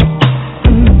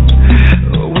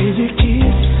 the way you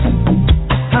kiss,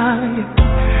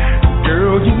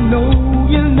 girl, you know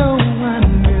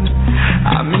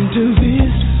I'm into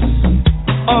this,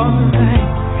 alright.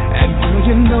 And girl,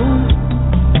 you know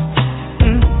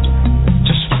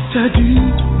just what to do,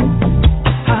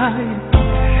 how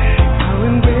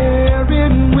and where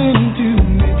and when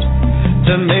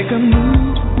to make a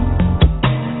move,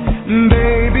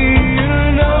 baby. You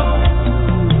know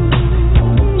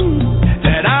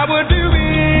that I would do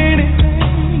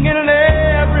anything and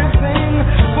everything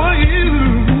for you.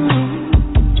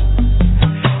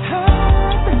 Oh,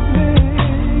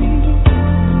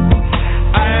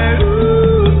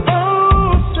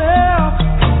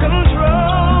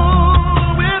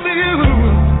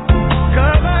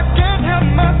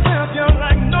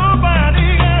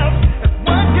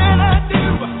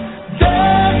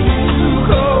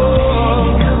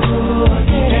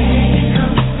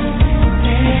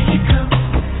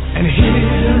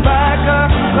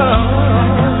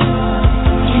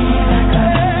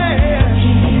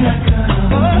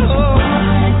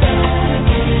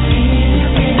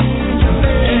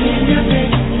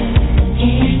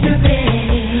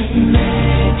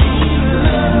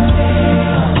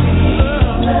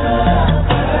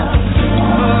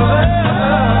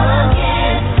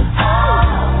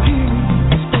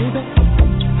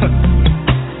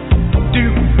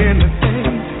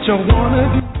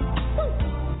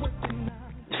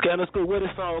 Middle School. Where this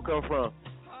song come from?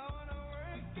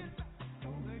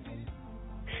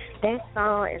 That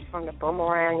song is from the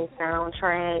Boomerang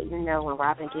soundtrack. You know, when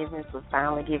Robin Givens was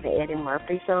finally giving Eddie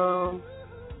Murphy some.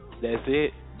 That's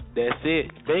it.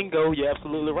 Bingo. You're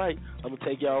absolutely right. I'm going to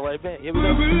take y'all right back. Here we go.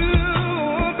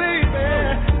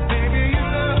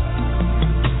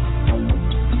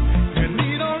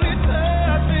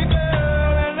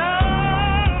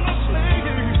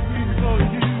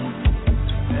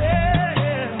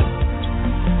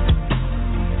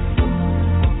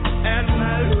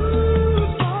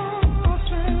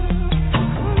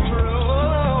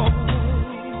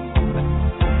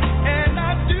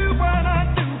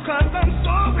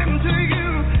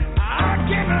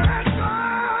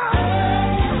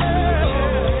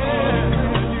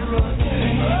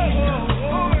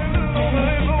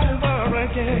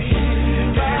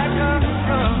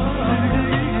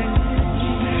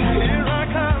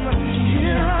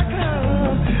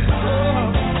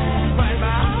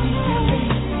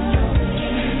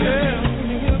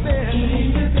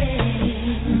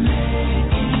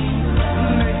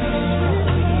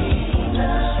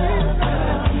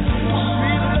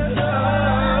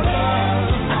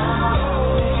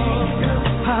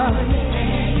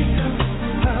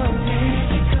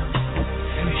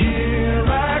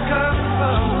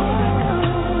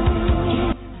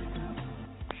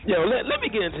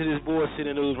 Into this boy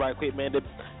sitting news right quick, man.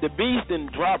 The Beast done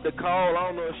dropped the call. I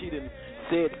don't know if she done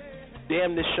said,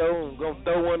 damn this show and gonna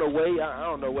throw one away. I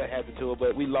don't know what happened to her,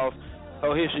 but we lost.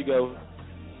 Oh, here she goes.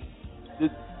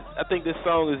 I think this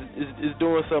song is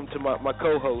doing something to my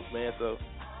co-host, man. So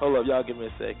hold up, y'all give me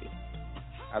a second.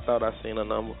 I thought I seen her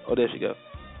number. Oh, there she go.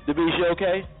 The Beast, you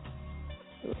okay?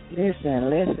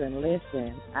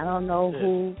 Listen. I don't know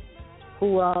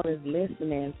who all is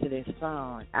listening to this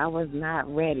song. I was not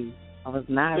ready,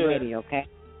 okay?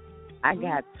 I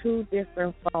got 2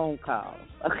 different phone calls,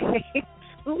 okay?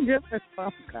 2 different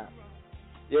phone calls.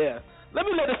 Yeah. Let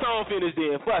me let the song finish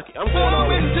then. Fuck it. I'm going on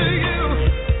with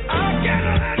it. I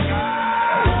cannot let go.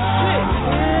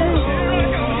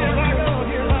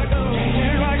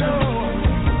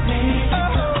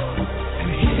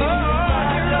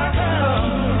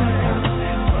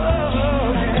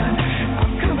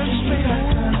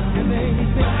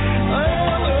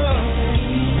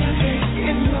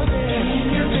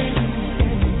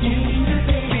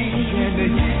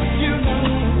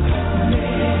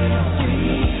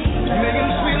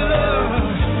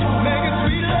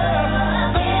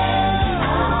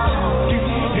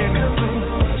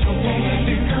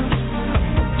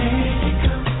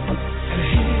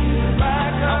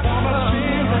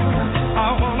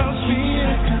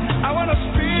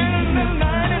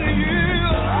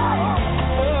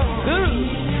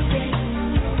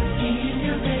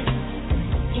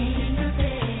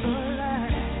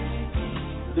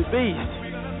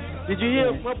 Did you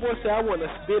hear my boy say I want to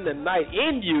spend the night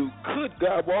in you? Good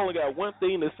God, we only got one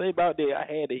thing to say about that. I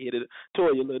had to hit it.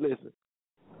 Toya, listen.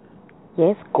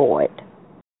 Yes, God.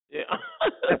 Yeah.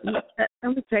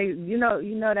 Let me tell you, you know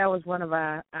that was one of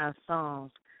our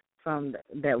songs from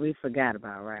that we forgot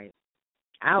about, right?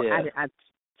 I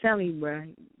tell you, bro,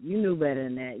 you knew better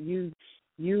than that.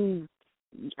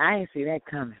 I didn't see that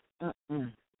coming.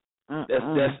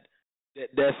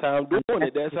 That's how I'm doing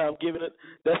it. That's how I'm giving it.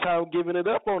 That's how I'm giving it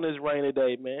up on this rainy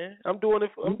day, man. I'm doing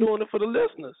it for the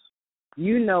listeners.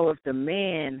 You know, if the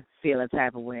men feel a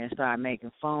type of way and start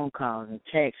making phone calls and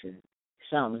texts,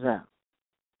 something's up.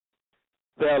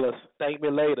 Fellas, thank me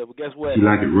later. But guess what? You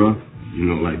like it rough? You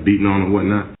know, like beating on or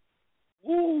whatnot?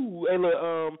 Woo! Hey,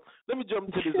 look, let me jump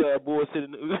into this boy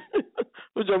sitting news. Let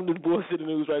me jump into the boy sitting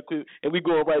news right quick, and we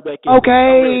going right back in.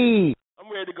 Okay.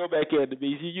 I'm ready to go back at the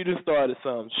beast. You just started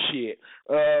some shit.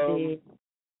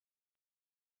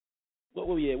 What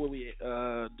we at?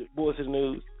 Boys in the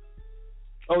News.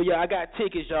 Oh, yeah, I got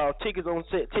tickets, y'all. Tickets on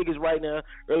set. Tickets right now.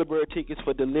 Early bird tickets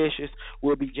for Delicious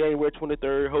will be January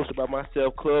 23rd, hosted by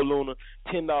myself, Club Luna.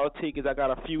 $10 tickets. I got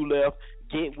a few left.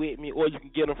 Get with me, or you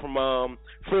can get them from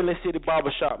Friendly City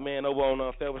Barbershop, man, over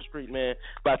on Felton Street, man,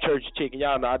 by Church Chicken.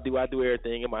 Y'all know I do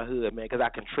everything in my hood, man, because I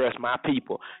can trust my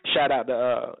people. Shout out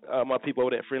to my people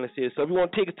over there at Friendly City. So if you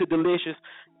want tickets to Delicious,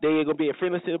 they're going to be at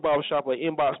Friendly City Barbershop, or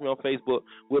inbox me on Facebook.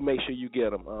 We'll make sure you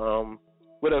get them.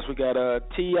 What else we got?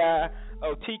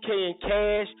 TK and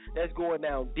Cash. That's going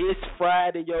down this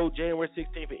Friday, January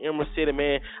 16th in Emerald City,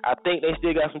 man. I think they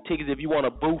still got some tickets if you want a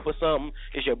booth or something.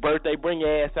 It's your birthday. Bring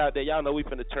your ass out there. Y'all know we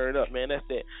finna turn up, man. That's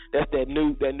that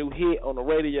new hit on the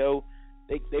radio.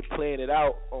 They playing it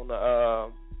out on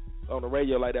the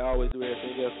radio like they always do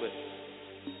everything else. But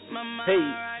hey,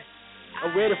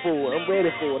 I'm ready for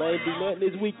it. I ain't do nothing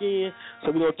this weekend,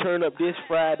 so we're gonna turn up this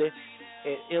Friday.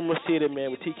 at Emerald City,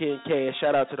 man, with TK and Cash.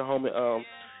 Shout out to the homie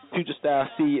Future Style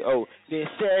CEO. Then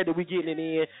Saturday we getting it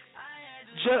in.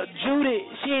 Judy,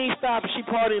 she ain't stopping. She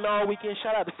partying all weekend.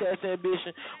 Shout out to Sass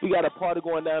Ambition. We got a party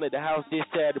going down at the house this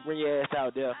Saturday. Bring your ass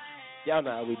out there. Y'all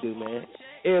know how we do, man.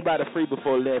 Everybody free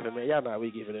before 11, man. Y'all know how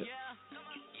we give it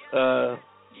up.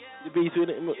 The beats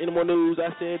in more news.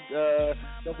 I said,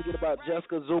 don't forget about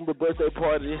Jessica Zumba birthday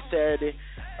party this Saturday.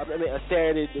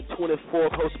 Saturday the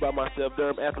 24th, hosted by myself,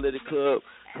 Durham Athletic Club.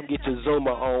 Come get your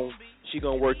Zumba on. She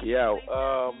gonna work you out.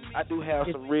 I do have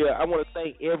some real. I want to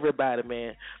thank everybody,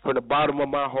 man, from the bottom of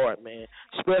my heart, man.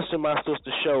 Especially my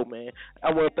sister Show, man.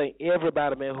 I want to thank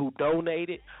everybody, man, who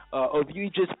donated. Or if you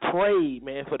just prayed,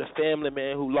 man, for the family,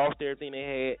 man, who lost everything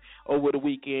they had over the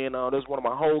weekend. There's one of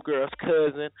my homegirls'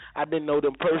 cousin. I didn't know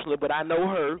them personally, but I know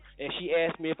her, and she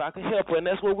asked me if I could help her, and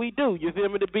that's what we do. You feel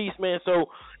me, the beast, man. So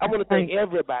I want to thank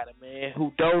everybody, man,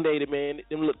 who donated, man.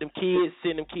 Them kids,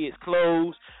 send them kids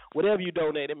clothes. Whatever you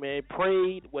donated, man,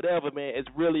 prayed, whatever, man, it's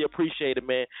really appreciated,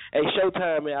 man. Hey,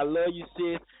 Showtime, man, I love you,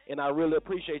 sis, and I really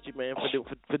appreciate you, man,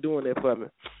 for doing that for me.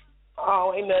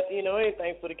 Oh, ain't nothing,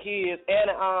 anything for the kids.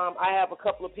 And I have a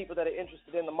couple of people that are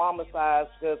interested in the mama size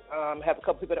because I have a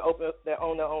couple people that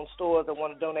own their own stores that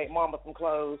want to donate mama some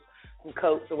clothes, some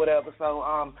coats or whatever.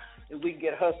 So if we can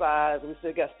get her size, we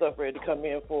still got stuff ready to come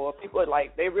in for. People are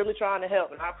like, they really trying to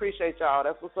help, and I appreciate y'all.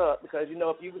 That's what's up because,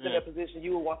 if you was in that position,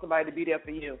 you would want somebody to be there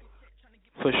for you.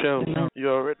 For sure. You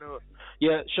already know it.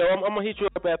 Yeah, Show, I'm going to hit you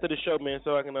up after the show, man,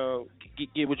 so I can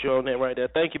get with you on that right there.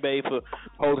 Thank you, babe, for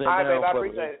holding it down. All right, babe, I for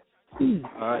appreciate me. it.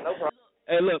 All right. No problem.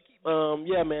 Hey, look,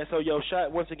 yeah, man, so,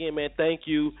 Shot, once again, man, thank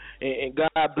you, and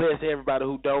God bless everybody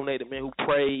who donated, man, who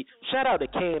prayed. Shout out to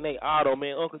K&A Auto,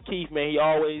 man. Uncle Keith, man, he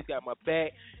always got my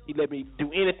back. He let me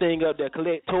do anything up there,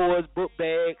 collect toys, book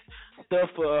bags, stuff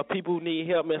for people who need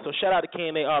help, man. So shout out to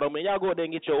K&A Auto, man. Y'all go out there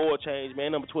and get your oil change,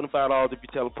 man. Number $25 if you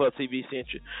tell them Puff TV sent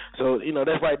you. So,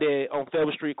 that's right there on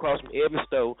Felber Street, across from Evans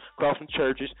Stowe, across from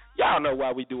churches. Y'all know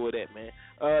why we do all that, man.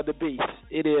 The Beast.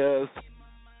 It is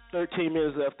 13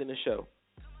 minutes left in the show.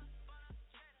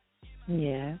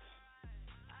 Yes.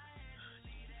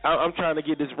 I'm trying to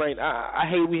get this ranked. I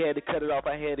hate we had to cut it off.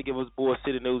 I had to give us Boy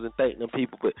City News and thank them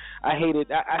people, but I hate it.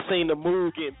 I seen the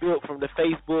mood getting built from the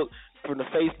Facebook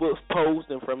post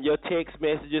and from your text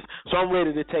messages, so I'm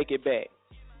ready to take it back.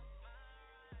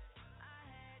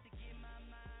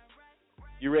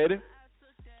 You ready?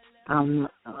 I'm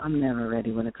never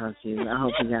ready when it comes to you. I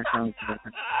hope you got something to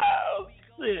do. Oh,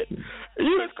 shit.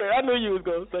 You was crazy. I knew you was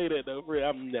going to say that, though.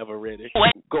 I'm never ready.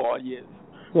 God, yes.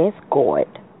 Yes, God.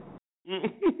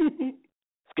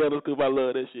 Scandal Scoop, I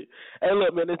love that shit. Hey,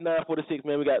 look, man, it's 9:46,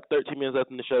 man. We got 13 minutes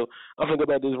left in the show. I'm going to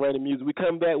go back to this random music. We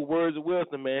come back with Words of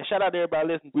Wisdom, man. Shout out to everybody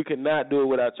listening. We could not do it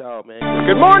without y'all, man.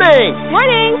 Good morning.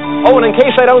 Morning. Oh, and in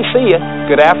case I don't see you,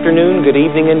 good afternoon, good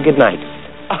evening, and good night.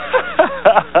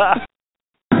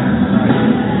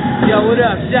 Yo, what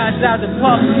up? Shouts out to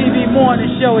Puff TV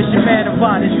Morning Show. It's your man,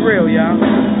 Avant. It's real, y'all.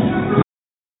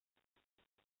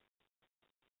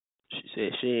 She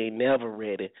said she ain't never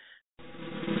ready.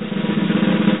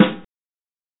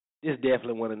 This is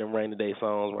definitely one of them rainy day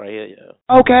songs right here,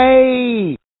 y'all.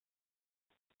 Okay.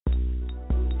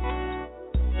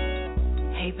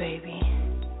 Hey, baby.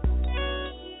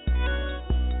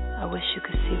 I wish you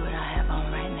could see what I have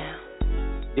on right now.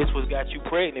 This was got you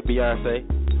pregnant, Beyonce.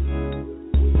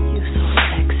 You're so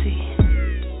sexy.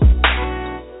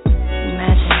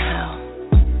 Imagine how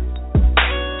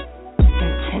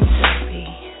intense it would be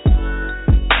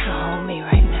to hold me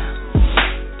right now.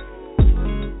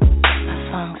 My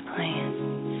song's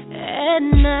playing. At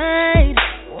night,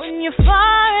 when you're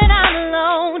far and I'm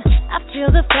alone, I feel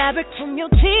the fabric from your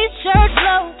t-shirt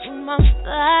blow through my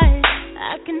thighs.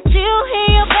 I can still hear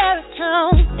your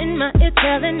baritone in my ear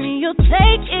telling me you'll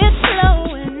take it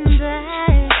slow. And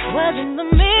I was in the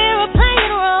mirror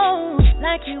playing roles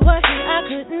like you were here. I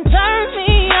couldn't turn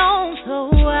me on,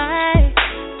 so I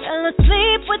fell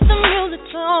asleep with the music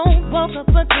on. Woke up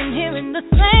again hearing the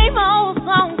same old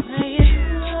song playing.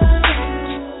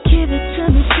 Give it to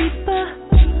me deeper.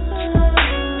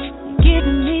 You're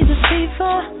giving me the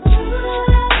fever.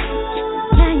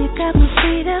 Now you got my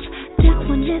feet up. This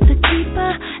one is a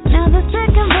keeper. Now the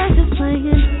second verse is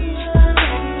playing.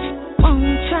 Won't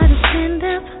you try to stand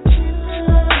up?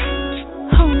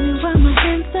 Hold me while my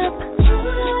hands up.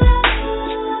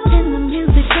 Then the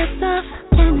music cuts off.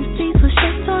 And the seats will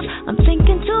shut off. I'm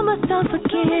thinking to myself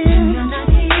again. You're not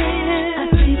here. I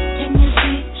sleep in your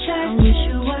t-shirt. I wish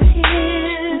you were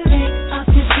here. Take off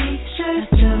your t-shirt.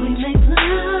 After we make love.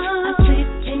 I sleep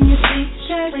in your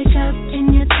t-shirt. Wake up in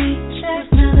your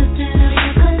t-shirt. Smell the scent of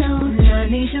your cologne. I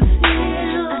need your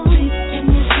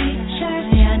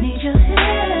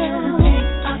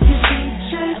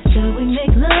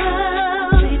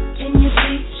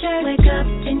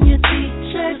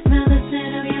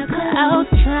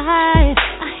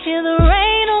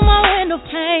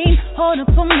hold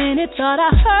up a minute, thought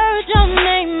I heard your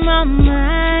name. My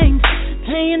mind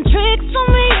playing tricks on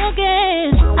me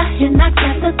again. I hear knocks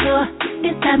at the door.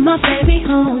 Is that my baby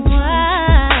home?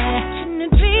 Why can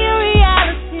it be a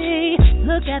reality?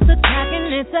 Look at the clock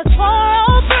and it's at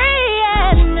 4:03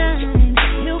 at night.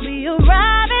 He'll be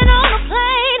arriving on a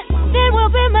plane. Then we'll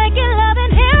be making love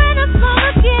and hearing a song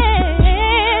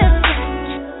again.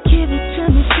 Give it to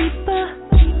me deeper.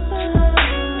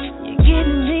 You're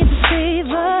giving me the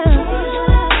fever.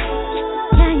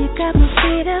 Now you got my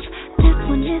feet up. This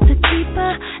one is a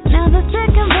keeper. Now the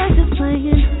second verse is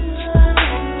playing.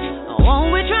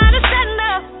 Won't we try to stand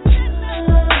up?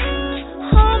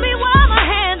 Hold me while my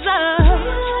hands up.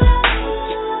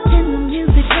 Then the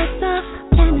music cuts off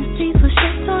and the seats will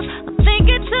shut off. I'm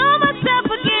thinking to myself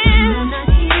again. I'm not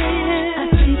here. I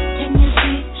sleep in your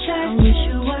t-shirt. I wish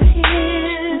you were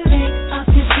here. Take off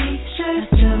your t-shirt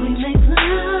after we make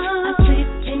love. I sleep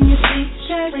in your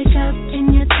t-shirt. Wake up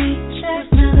in your t-shirt.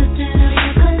 Smell the scent of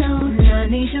your cologne. I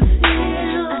need your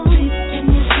feel. I sleep in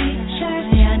your t-shirt.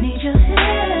 Yeah, I need your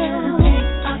hair.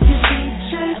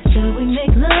 We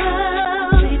make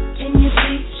love. Sleep in your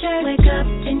t-shirt. Wake up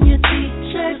in your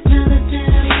t-shirt. Smell the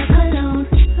scent of your cologne.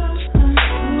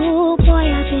 Oh boy,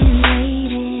 I've been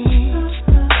waiting.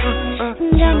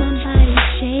 Got my body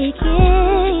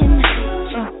shaking.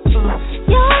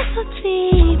 You're so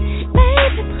deep,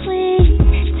 baby, please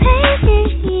take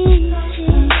it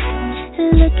easy.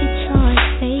 Look at your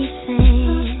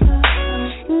facing.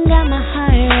 Got my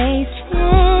heart racing.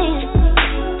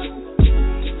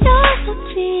 You're so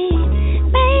deep.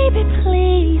 Baby,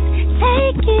 please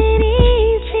take it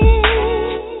easy.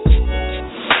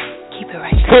 Keep it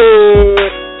right there.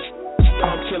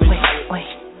 Wait.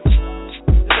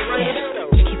 Yeah,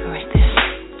 keep it right there.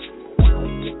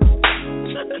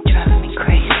 You're driving me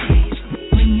crazy.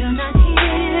 When you're not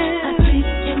here, I sleep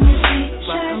in your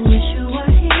t-shirt. I wish you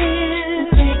were here.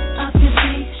 Take off your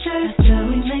t-shirt after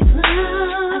we make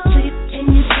love. I sleep in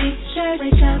your t-shirt.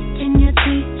 Wake up in your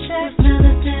t-shirt. Smell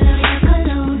the scent of your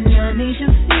cologne. I need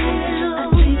your feel.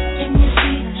 I sleep in your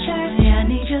t-shirt. Yeah, I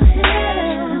need your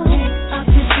hair. Take off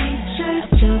your t-shirt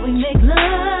after we make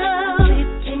love. Sleep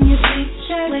in your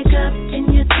t-shirt. Wake up in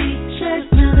your t-shirt.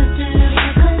 Smell the scent of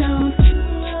your cologne.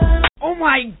 Oh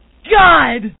my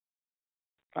God!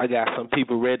 I got some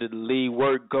people ready to leave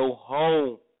work, go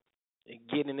home, and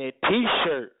get in their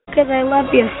t-shirt. Because I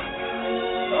love you.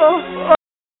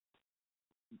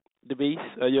 The Beast,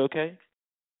 are you okay?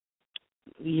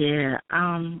 Yeah,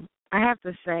 I have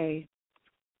to say,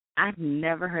 I've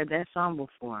never heard that song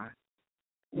before.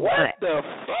 What the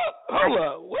fuck? Hold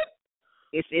up, what?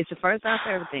 It's the first time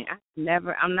for everything.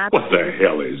 I'm not. What the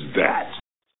hell is that?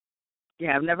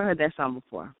 Yeah, I've never heard that song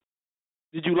before.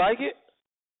 Did you like it?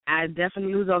 I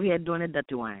definitely was over here doing a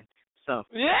dirty wine. So.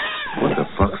 Yeah. What the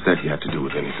fuck's that you have to do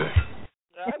with anything?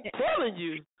 I'm telling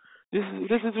you. This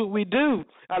is what we do.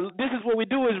 This is what we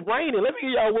do. It's raining. Let me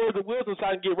give y'all words of wisdom so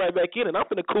I can get right back in, and I'm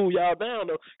finna cool y'all down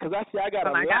though, because I see I got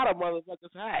a lot of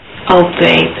motherfuckers hot. Oh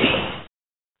baby.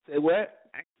 Say what?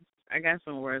 I got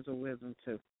some words of wisdom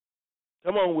too.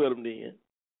 Come on with them then.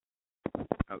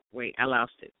 Oh, wait, I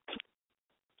lost it.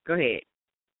 Go ahead.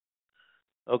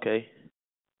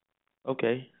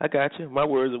 Okay, I got you. My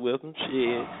words of wisdom.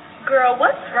 Shit. Girl,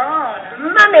 what's wrong?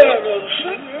 My man ain't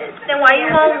shit. Then why you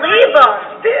won't leave him?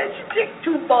 Bitch, you take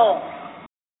too far.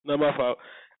 Not my fault.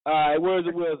 All right, words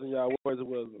of wisdom, y'all. Words of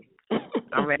wisdom.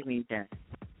 I'm ready to meet that.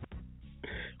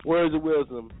 Words of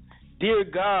wisdom. Dear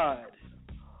God,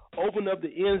 open up the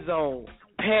end zone.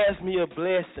 Pass me a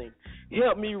blessing.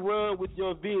 Help me run with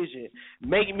your vision.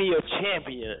 Make me a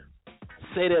champion.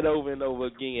 Say that over and over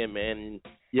again, man.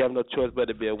 You have no choice but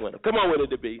to be a winner. Come on with it,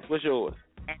 the Beast. What's yours?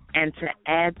 And to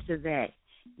add to that,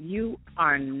 you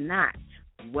are not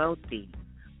wealthy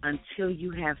until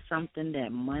you have something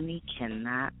that money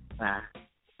cannot buy.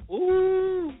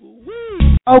 Ooh.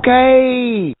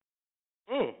 Okay.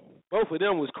 Both of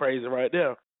them was crazy right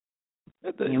there.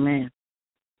 Amen.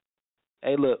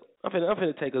 Hey, look, I'm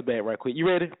finna take us back right quick. You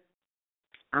ready?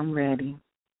 I'm ready.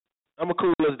 I'm going to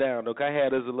cool us down, okay? I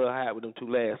had us a little hot with them two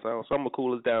last songs, so I'm going to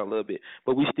cool us down a little bit.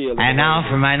 But we still... And now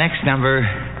for my next number,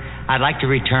 I'd like to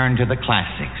return to the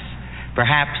classics.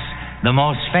 Perhaps the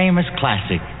most famous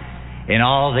classic in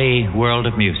all the world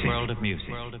of music.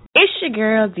 It's your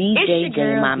girl, DJ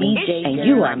J Mommy, and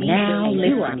you are now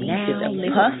listening to the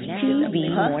Puff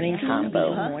TV Morning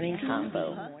Convo.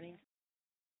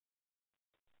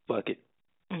 Fuck it.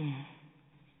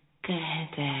 Go ahead,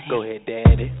 Daddy. Go ahead,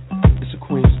 Daddy. It's a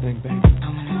Queen's thing, baby. I'm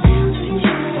gonna dance with you.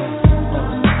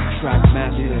 Track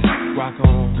master, rock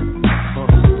on.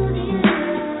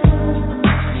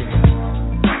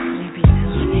 We be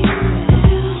doing it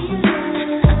well.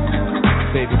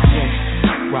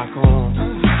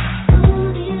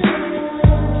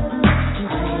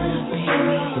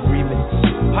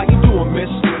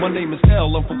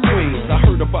 Queens. I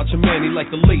heard about your man, he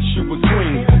like the late shoe with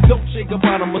green. Don't shake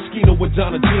about a mosquito with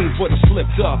Donna jeans, but he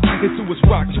slipped up into his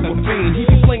rock to a fiend. He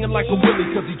be playing like a willie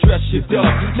cause he dressed shit up,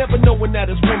 never knowing that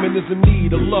his woman is in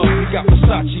need of love. He got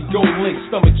Versace, gold link,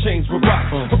 stomach chains with rock.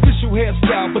 Official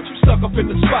hairstyle, but you stuck up in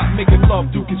the spot, making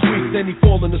love, Duke is weak, then he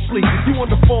falling asleep. You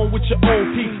on the phone with your old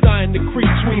peeps, dying to creep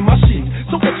between my sheets.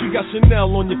 So what you got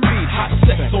Chanel on your feet, hot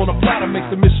sex on a platter makes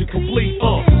the mission complete. I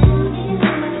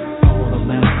wanna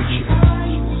laugh with you,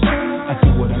 I do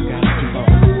what I gotta do. I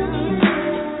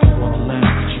wanna laugh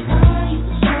with you,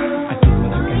 I do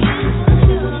what I gotta do.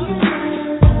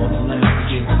 I wanna laugh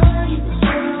with you,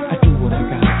 I do what I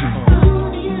gotta do.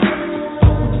 I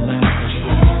wanna laugh with you,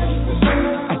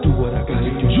 I do what I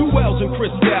gotta do. Jewels and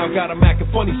Cristal got him acting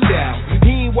funny style.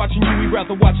 He ain't watching you, he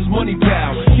rather watch his money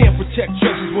pal. Can't protect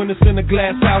treasures when it's in a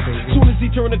glass house. Soon as he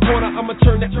turn the corner, I'ma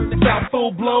turn that out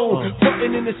full blown.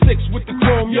 Fucking in the 6 with the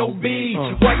chrome, yo B.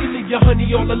 Why you leave your honey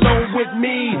all alone with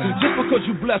me? Just because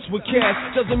you blessed with cash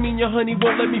doesn't mean your honey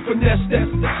won't let me finesse that.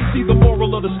 See, the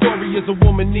moral of the story is a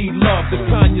woman need love, the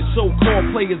kind your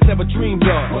so-called players never dreamed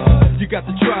of. You got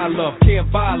to try love, can't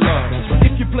buy love.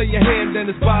 If you play your hand, then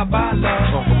it's bye-bye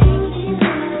love.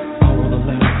 I wanna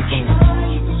laugh with you,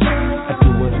 I do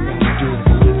what I gotta do.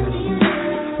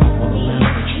 I wanna laugh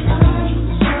with you,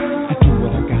 I do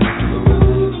what I gotta do.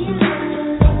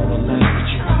 I wanna laugh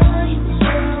with you,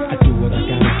 I do what I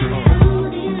gotta do.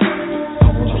 I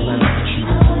wanna laugh with you,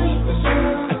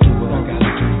 I do what I gotta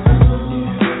do.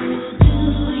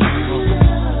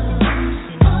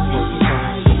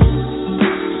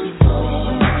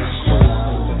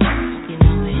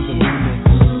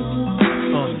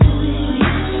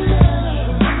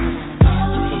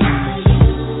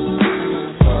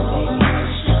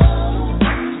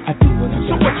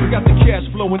 Got the cash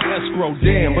flow in escrow,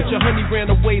 damn. But your honey ran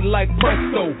away like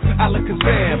presto,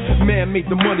 alakazam. Man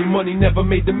made the money, money never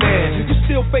made the man. You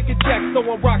still faking jacks,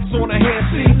 throwing rocks on a hand.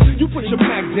 See, you put your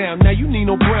Mac down, now you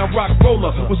need no brown rock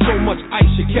roller. With so much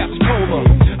ice, your cap's polar.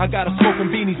 I got a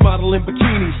smoking beanies, modeling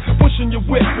bikinis, pushing your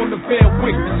whip on the Van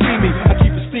Wick to see me. I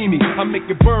keep it steamy, I make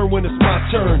it burn when it's my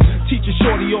turn. Teaching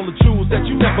shorty all the jewels that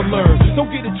you never learned. Don't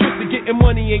get it twisted, getting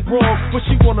money ain't wrong, but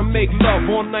she wanna make love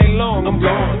all night long. I'm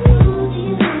gone.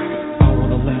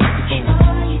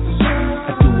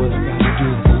 I do what I gotta do.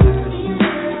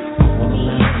 I wanna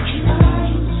laugh with you,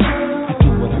 I do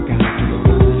what I gotta do.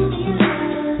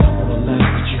 I wanna laugh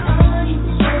with you,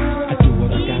 I do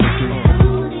what I gotta do.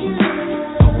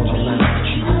 I wanna laugh with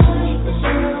you,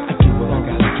 I do what I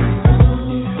gotta do.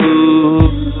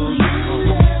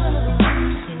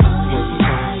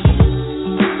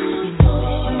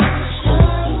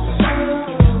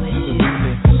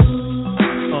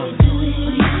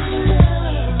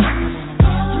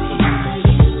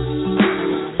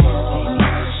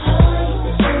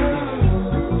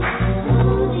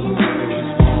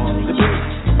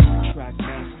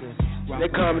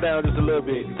 Calm down just a little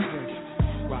bit.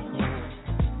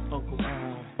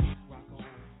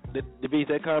 The beat,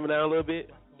 that calming down a little bit?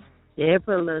 Yeah,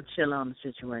 put a little chill on the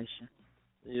situation.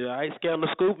 You all right, Scam the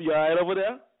Scoop? You all right over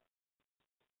there?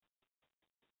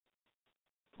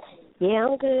 Yeah,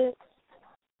 I'm good.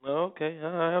 Okay,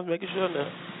 all right, I'm making sure now.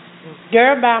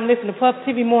 Girl, bye. I'm listening to Puff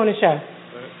TV Morning Show.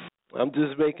 I'm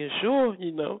just making sure,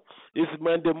 you know. It's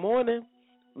Monday morning.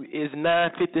 It's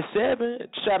 9:57.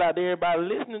 Shout out to everybody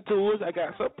listening to us. I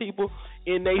got some people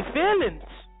in their feelings.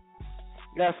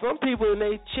 Got some people in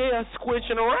their chair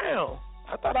squishing around.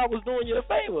 I thought I was doing you a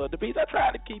favor, the beast. I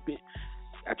tried to keep it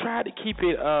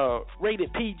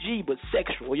rated PG but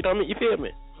sexual. You know what I mean? You feel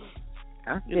me?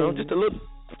 You know, just a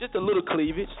little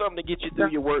cleavage, something to get you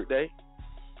through your work day.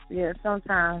 Yeah,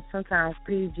 sometimes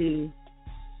PG.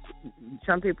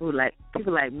 Some people like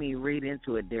me read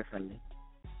into it differently.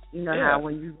 You know how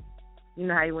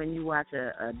when you watch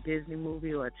a Disney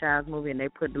movie or a child's movie and they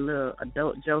put the little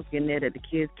adult joke in there that the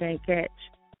kids can't catch?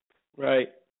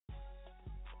 Right.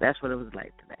 That's what it was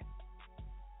like today.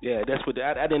 Yeah, that's what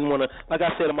I didn't want to. Like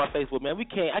I said on my Facebook, man,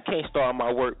 I can't start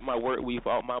my work week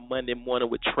off my Monday morning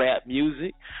with trap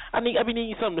music. I need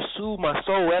something to soothe my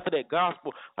soul after that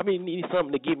gospel. Need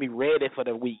something to get me ready for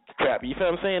the week. Trap, you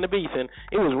feel what I'm saying? The beast, and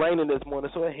it was raining this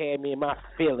morning, so it had me in my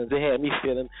feelings. It had me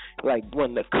feeling like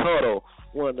wanting to cuddle,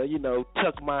 wanting to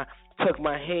tuck my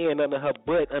hand under her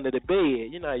butt under the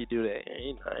bed. You know how you do that?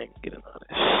 I ain't getting all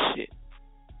that shit.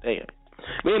 Damn.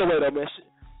 But anyway, though, man.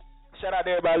 Shout out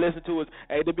to everybody listening to us.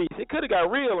 Hey, the beast. It could have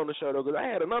got real on the show, though, because I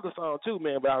had another song, too,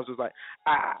 man, but I was just like,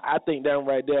 I think that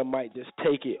right there might just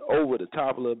take it over the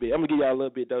top a little bit. I'm going to give y'all a little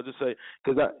bit, though, just say,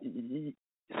 because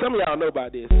Some of y'all know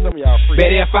about this. Some of y'all free.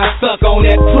 Bet if I suck on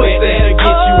that pussy, that'll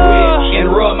get you wet.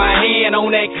 And rub my hand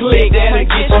on that click, that'll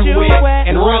get you wet.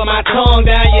 And run my tongue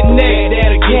down your neck,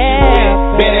 that'll get you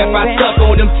wet. Bet if I suck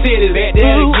on them titties,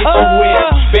 that'll get you wet.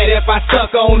 Bet if I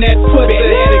suck on that pussy,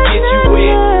 that'll get you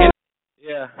wet. And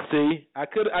yeah, see, I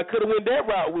could have went that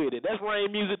route with it. That's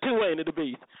rain music too, ain't it, the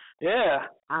beast? Yeah,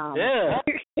 yeah.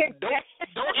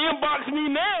 Don't inbox me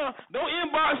now. Don't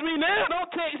inbox me now. Don't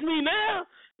text me now.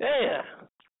 Yeah.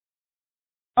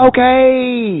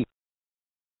 Okay.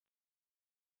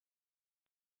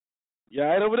 You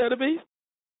alright over there, the beast?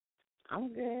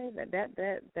 I'm good.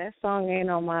 That song ain't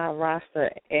on my roster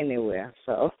anywhere,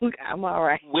 so I'm all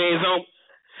right. Well,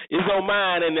 it's on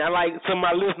mine, and I like some of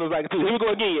my listeners like it too. Here we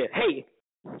go again. Hey.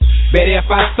 Bet if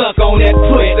I suck on that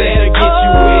pussy, that'll get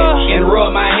you wet. And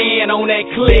rub my hand on that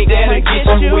click, that'll get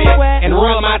you wet. And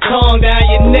run my tongue down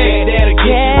your neck, that'll get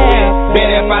you wet. Bet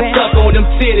if I suck on them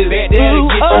titties, that'll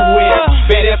get you wet.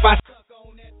 Bet if I suck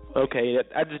on that. Okay,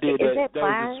 I just did that. Is that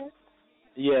Plies?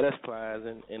 Yeah, that's Plies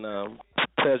and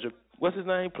Pleasure. What's his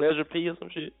name? Pleasure P or some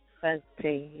shit. Pleasure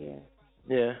P. Yeah.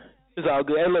 Yeah. It's all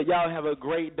good. Hey, look, y'all have a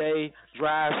great day.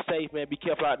 Drive safe, man. Be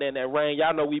careful out there in that rain.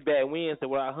 Y'all know we back Wednesday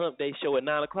with our Hump Day show at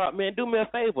 9 o'clock. Man, do me a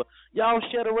favor. Y'all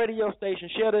share the radio station.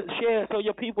 Share it so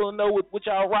your people know what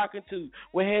y'all rocking to.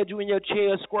 What had you in your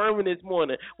chair squirming this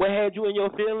morning? What had you in your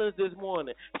feelings this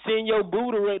morning? Send your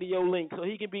boo the radio link so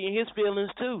he can be in his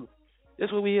feelings too.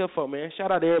 That's what we here for, man.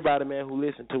 Shout out to everybody, man, who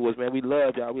listen to us, man. We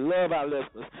love y'all. We love our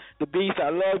listeners. The Beast, I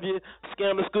love you.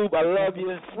 Scam the Scoop, I love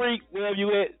you. Freak, wherever you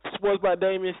at. Sports by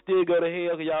Damien, still go to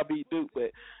hell because y'all beat Duke,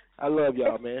 but I love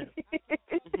y'all, man.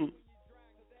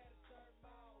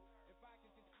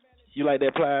 You like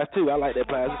that Plies, too? I like that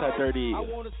Plies. That's how dirty it is. I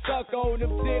want to suck on them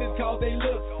titties because they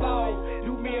look soft.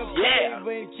 Do me a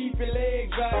favor and keep your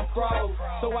legs uncrossed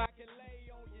so I can lay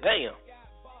on your... Damn.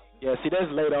 Yeah, see,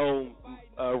 that's later on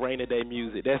rainy day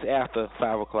music. That's after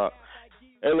 5 o'clock.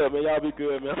 Hey, look, man, y'all be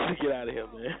good, man. I'm going to get out of here,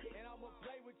 man.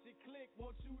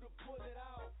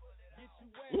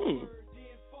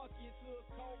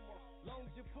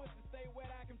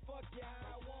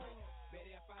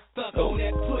 Suck on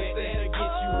that pussy, that'll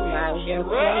get you wet. And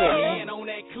rub my hand on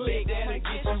that click, that'll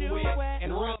get you wet.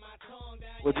 And run my tongue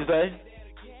down. What'd you say?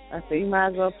 I said you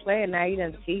might as well play it now. You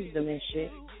done teased them and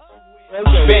shit.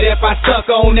 Bet if I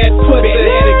suck on that pussy,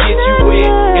 that'll get you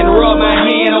wet. And rub my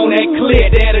hand on that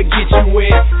clip, that'll get you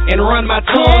wet. And run my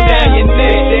tongue down your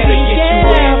neck, that'll get you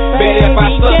wet. Bet if I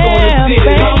suck on the titties,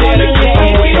 that'll get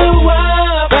you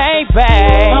wet. Baby,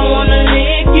 I wanna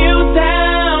lick you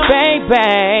down.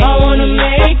 Baby, I wanna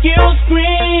make you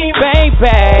scream.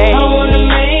 Baby, I wanna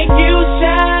make you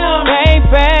shout.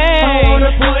 Baby, I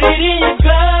wanna put it in your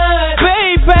blood.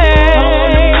 Baby, I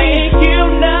wanna make you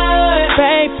nut.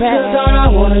 Baby, 'cause all I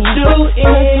wanna do is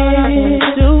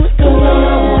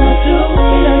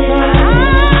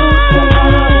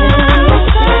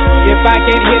If I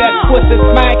can't hit that pussy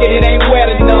smacking, it ain't wet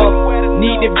enough.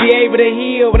 Need to be able to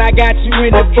heal when I got you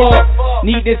in the butt.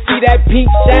 Need to see that pink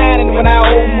shining when I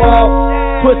open up.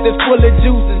 Pussy full of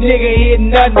juices, nigga hitting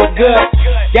nothing but gut.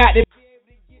 Got to.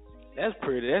 That's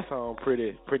pretty. That song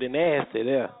pretty nasty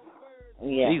there.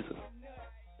 Yeah. Jesus.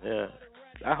 Yeah.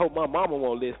 I hope my mama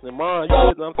won't listen. Mom, you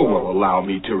listen? I'm sorry. Well, allow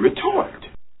me to retort.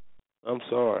 I'm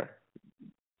sorry.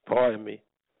 Pardon me.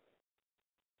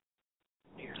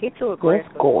 He too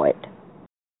aggressive. God.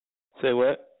 Say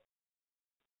what?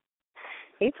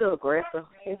 He too aggressive.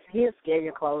 He'll scare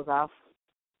your clothes off.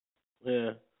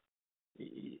 Yeah.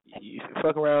 You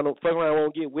fuck around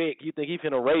won't get wet. You think he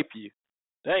finna rape you.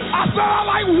 Dang. I said I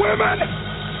like women.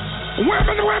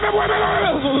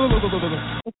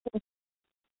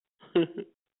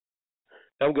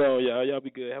 I'm going, y'all. Y'all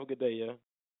be good. Have a good day, y'all.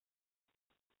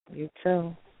 You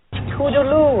too.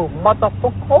 Toodaloo,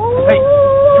 motherfucker. Hey.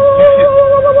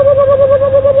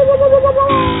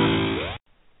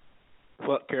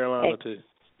 Fuck Carolina, too.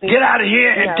 Get out of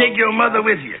here and take your mother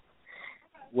with you.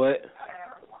 What?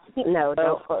 No,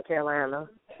 don't fuck Carolina.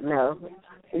 No.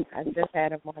 I just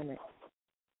had a moment.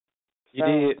 You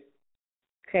did?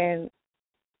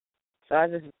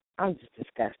 I'm just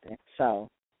disgusted. So,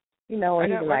 you know, when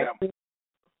you be like, what?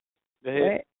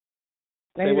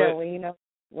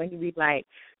 When you be like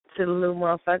to the little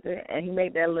motherfucker and he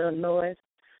make that little noise,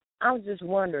 I was just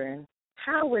wondering,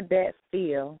 how would that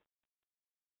feel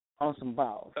on some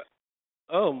balls?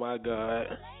 Oh, my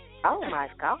God. Oh, my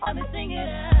God.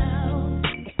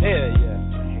 Hell yeah.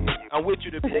 I'm with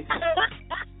you to be.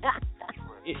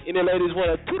 Any ladies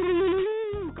want to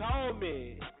call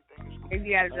me. If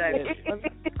you got to try this.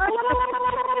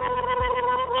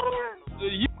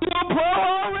 You a pro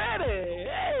already.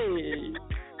 Hey.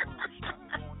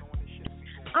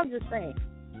 just saying.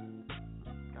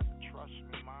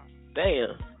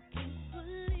 Damn.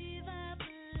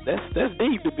 That's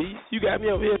deep, the beast. You got me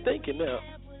over here thinking now.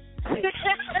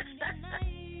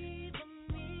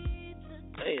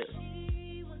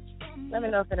 Damn. Let me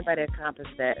know if anybody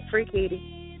accomplished that. Free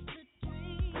Kitty.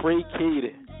 Free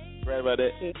Kitty. Right about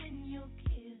that.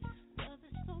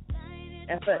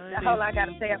 And so that's all I got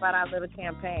to say about our little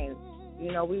campaign.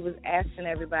 You know, we was asking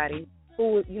everybody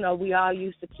who, you know, we all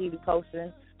used to keep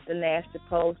posting the nasty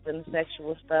posts and the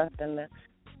sexual stuff and the,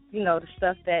 you know, the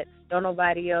stuff that don't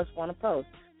nobody else want to post.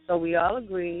 So we all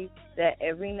agreed that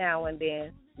every now and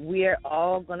then we're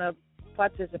all going to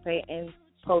participate in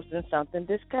posting something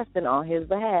disgusting on his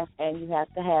behalf, and you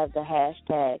have to have the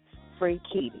hashtag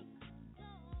 #FreeKitty.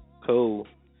 Cool.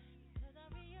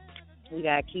 We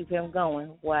got to keep him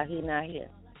going while he's not here.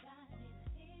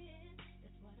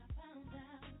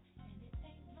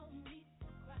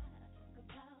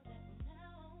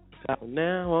 So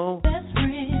now on. Best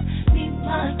friend, me,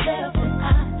 myself, and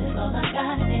I. That's all I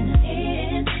got in the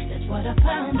end. That's what I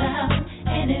found out.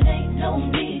 And it ain't no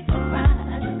need to cry.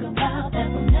 I took a vow that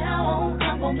from now on,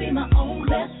 I'm going to be my own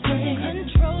best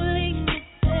friend. Controlling you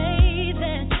say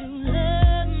that you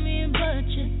love me, but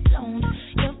you don't.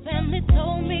 Your family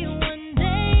told me one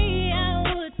day I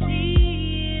would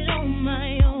see it on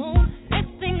my own.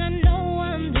 Next thing I know,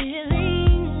 I'm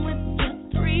dealing with the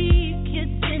 3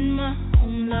 kids in my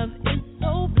home. Love is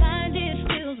so blind, it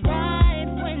feels right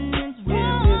when it's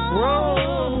wrong.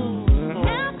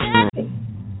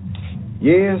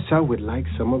 Yes, I would like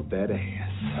some of that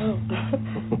ass. Oh.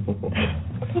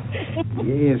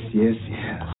 Yes. Yes.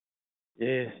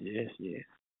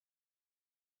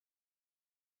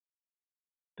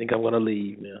 Think I'm gonna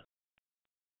leave now.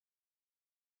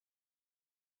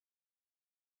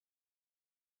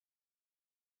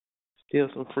 Still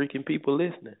some freaking people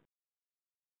listening.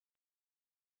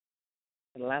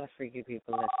 A lot of freaky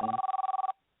people listening.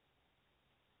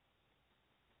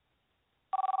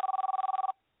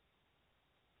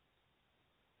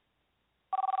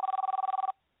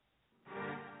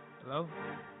 Hello?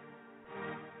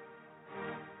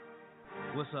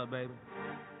 What's up, baby?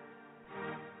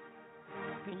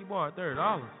 Can you borrow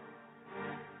 $30?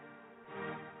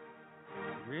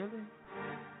 Really?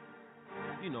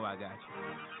 You know I got you.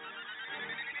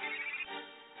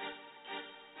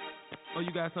 Oh,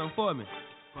 you got something for me?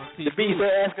 The beats,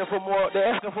 they're asking for more.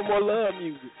 They're asking for more love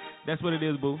music. That's what it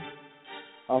is, boo.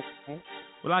 Okay.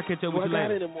 Well, I'll catch up with you I got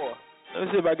later. any more. Let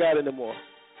me see if I got any more.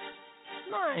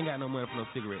 No, I ain't got no money for no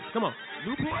cigarettes. Come on,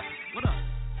 Newport, what up?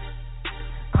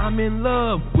 I'm in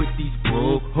love with these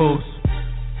broke hoes.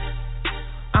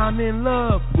 I'm in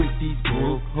love with these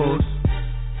broke hoes.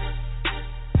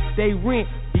 They rent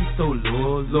be so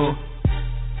low.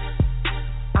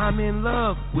 I'm in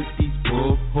love with these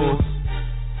broke hoes.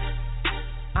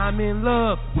 I'm in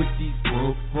love with these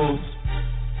broke hoes.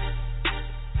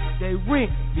 They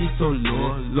rent be so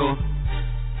low.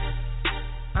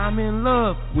 I'm in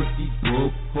love with these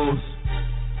broke hoes.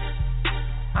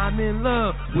 I'm in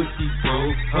love with these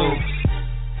broke hoes.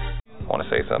 I want to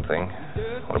say something.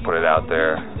 I want to put it out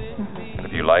there. And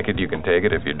if you like it, you can take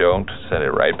it. If you don't, send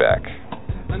it right back.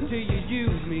 Until you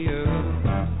use me up.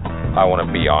 I want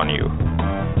to be on you.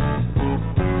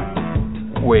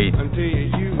 Wait.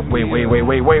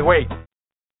 Wait.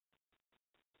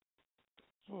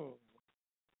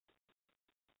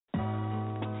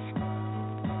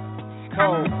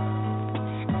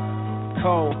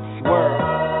 Cold world.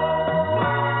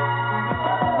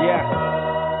 Yeah.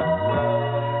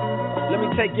 Let me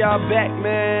take y'all back,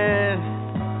 man.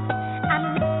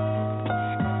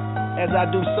 As I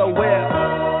do so well.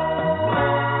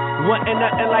 Wasn't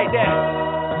nothing like that.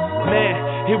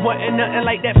 Man, it wasn't nothing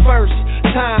like that first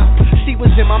time. She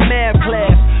was in my math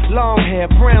class. Long hair,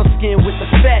 brown skin with the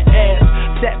fat ass.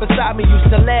 Sat beside me, used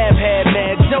to laugh, had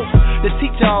mad jokes. The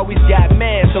teacher always got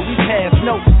mad, so we passed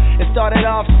notes. It started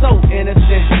off so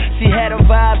innocent. She had a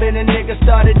vibe and a nigga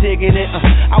started digging it.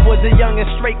 I was a young and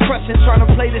straight crushing, trying to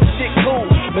play this shit cool.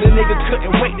 But a nigga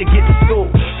couldn't wait to get to school.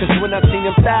 Cause when I seen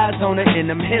them thighs on her, and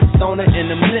them hips on her, and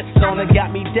them lips on her,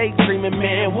 got me daydreaming,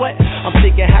 man, what? I'm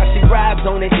thinking how she rides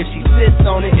on it, if she sits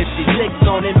on it, if she licks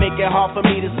on it, make it hard for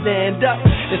me to stand up.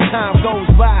 As time goes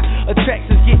by,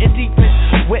 attractions getting deeper.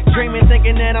 Wet dreaming,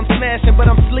 thinking that I'm smashing, but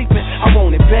I'm sleeping. I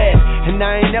want it bad, and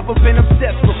I ain't never been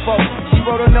obsessed before. She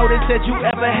wrote a note that said, you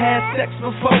ever had sex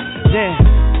before? Damn.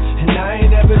 And I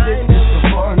ain't never did this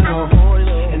before, no.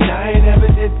 And I ain't never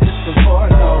did this before,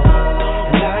 no.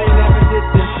 And I ain't never did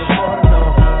this before, no.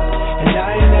 And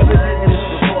I ain't never did this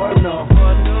before, no.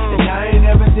 And I ain't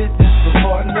never did this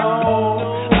before, no.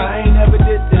 I ain't never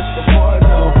did this before,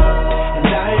 no. And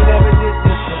I ain't never did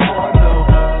this before.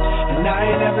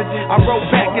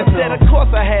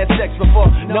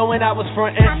 knowing I was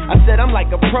frontin'. I said I'm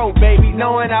like a pro, baby,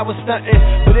 knowing I was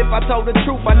stuntin'. But if I told the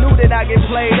truth, I knew that I get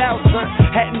played out, son.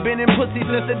 Hadn't been in pussy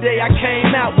since the day I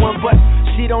came out one, but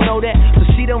she don't know that, so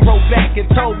she done wrote back and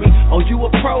told me, oh, you a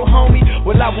pro, homie?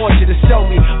 Well, I want you to show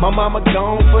me. My mama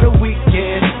gone for the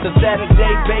weekend, so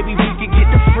Saturday, baby, we can get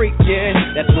the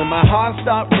freakin'. That's when my heart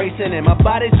start racing and my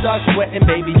body starts sweating,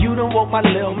 baby, you done woke my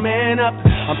little man up.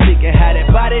 I'm thinking how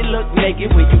that body look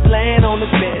naked when you laying on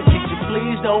the bed. Teacher,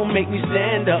 please don't make me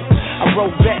stand up. I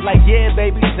wrote back like, yeah,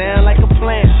 baby, sound like a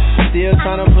plan. Still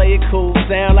trying to play it cool,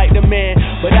 sound like the man,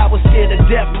 but I was scared to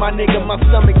death, my nigga, my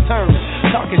stomach turned.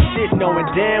 Talking shit, knowing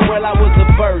damn well I was a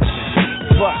virgin.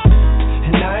 Fuck.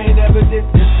 And I ain't never did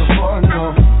this before,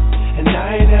 no. And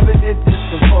I ain't never did this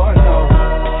before, no.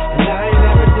 And I ain't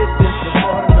never did this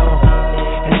before, no.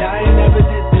 And I ain't never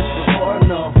did this before,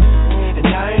 no. And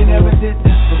I ain't never did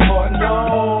this before,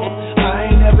 no. I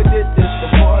ain't never did this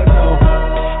before, no.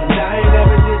 And I ain't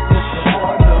never did this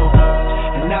before, no.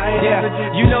 And I ain't never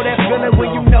did this. You know that feeling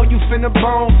when you know you finna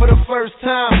bone for the first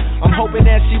time. I'm hoping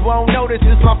that she won't notice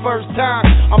it's my first time.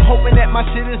 I'm hoping that my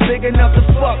shit is big enough to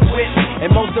fuck with.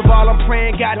 And most of all, I'm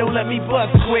praying God don't let me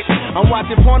bust quick. I'm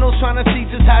watching pornos trying to see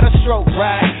just how to stroke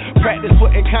right. Practice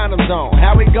putting condoms on,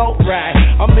 how it go right.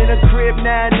 I'm in a crib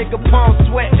now, nigga, palm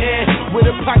sweating, with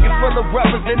a pocket full of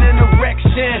rubbers and an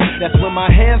erection. That's when my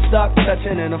hands start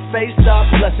touching and her face starts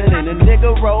blushing, and the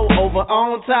nigga roll over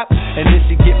on top. And then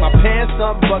she get my pants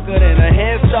unbuckled and her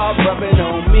hands start rubbing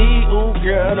on me. Ooh,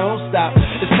 girl, don't stop.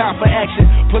 It's time for action.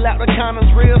 Pull out the condoms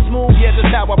real smooth, yeah,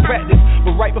 that's how I practice.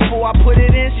 But right before I put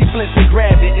it in, she flinched and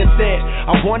grabbed it and said,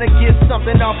 I wanna get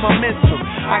something off my mental.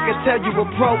 I can tell you a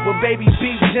pro, but baby,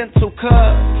 be gentle,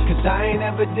 cause I ain't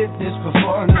never did this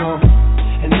before, no.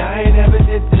 And I ain't never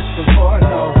did this before,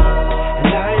 no.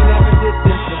 And I ain't never did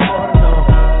this before, no.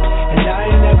 And I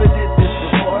ain't never did this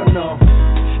before, no.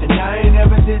 And I ain't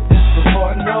never did this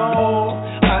before, no.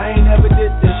 I ain't never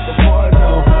did this before,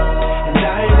 no. And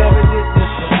I ain't never did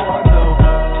this before, no.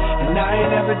 And I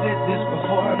ain't never did this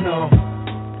before, no.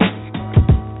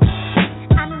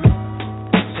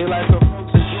 Seems like some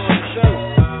folks enjoying the show.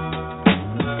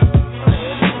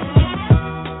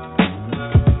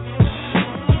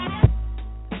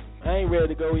 I ain't ready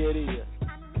to go yet either.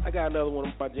 I got another one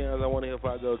of my jams I want to hear if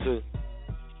I go too.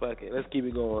 Fuck it, let's keep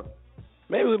it going.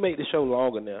 Maybe we make the show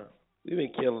longer now. We've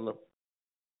been killing them.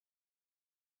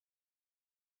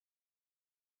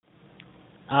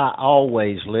 I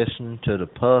always listen to the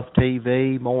Puff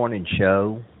TV morning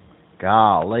show.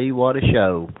 Golly, what a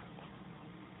show.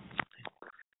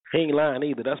 He ain't lying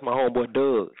either. That's my homeboy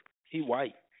Doug. He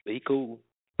white, but he cool.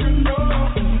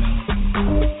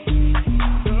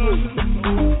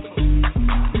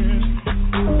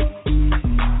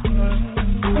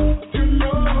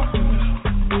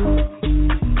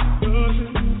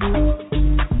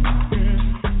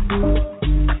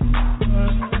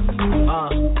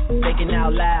 Thinking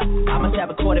out loud, I must have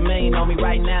 $250,000 on me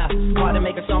right now. Hard to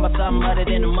make a song about something other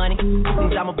than the money.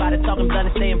 Things I'm about to talking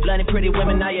blunt and staying blunt. Pretty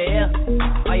women, are you here?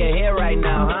 Are you here right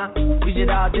now, huh? We should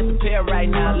all disappear right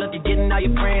now. Look, you're getting all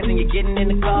your friends and you're getting in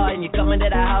the car and you're coming to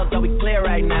the house. Are we clear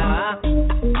right now, huh?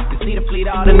 You see the fleet,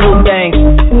 all the new things.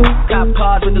 Cop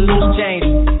cars with the loose change.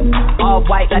 All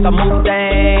white like a moon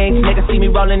thing. Niggas see me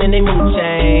rolling and they mood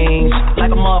change.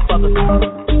 Like a motherfucker.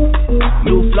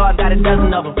 New Floyd got a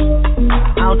dozen of them.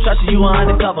 I don't trust you, you are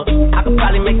undercover. I could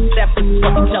probably make a step to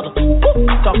fuck each other. Woo!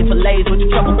 Talking fillets with your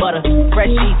trouble butter.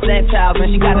 Fresh sheets and towels, man,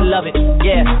 she gotta love it.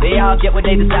 Yeah, they all get what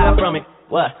they desire from it.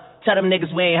 What? Tell them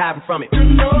niggas we ain't hiding from it.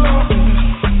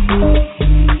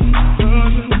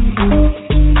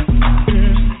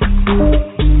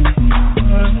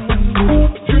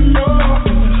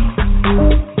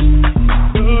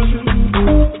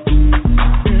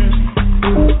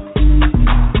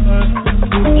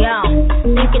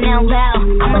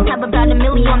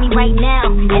 Right now,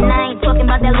 and I ain't talking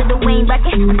about that Lil Wayne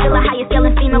record. I'm still the highest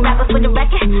selling female rapper for the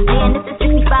record. Man, this is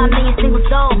 65 million single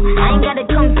soul. I ain't gotta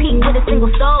compete with a single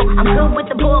soul. I'm good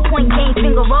with the ballpoint game,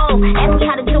 finger roll. Ask me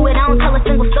how to do it, I don't tell a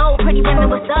single soul. Pretty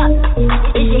women, what's up?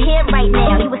 Is your hair right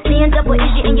now? You a stand up or is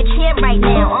you in your chair right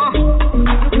now?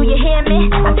 Do you hear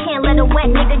me? I can't let a wet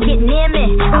nigga get near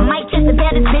me. I might kiss the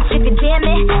baddest bitch if you dare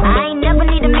me. I ain't never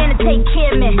need a man to take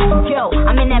care of me. Yo,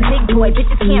 I'm in that big boy,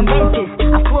 bitches can't rent this.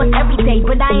 I floss every day,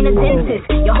 but I ain't a dentist.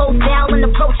 Your whole style and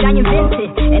approach I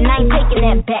invented, and I ain't taking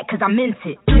that back cause I meant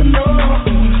it.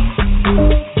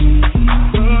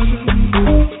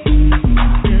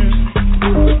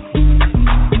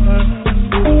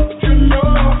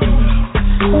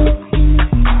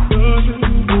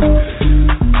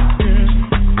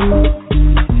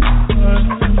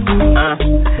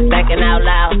 Thinking out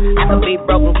loud, I could be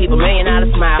broken, keep $1 million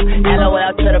smile.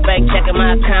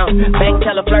 Bank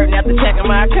teller flirting after checking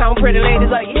my account. Pretty ladies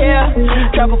like, yeah.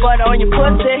 Truffle butter on your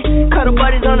pussy. Cuddle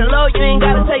buddies on the low. You ain't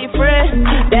gotta tell your friend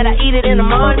that I eat it in the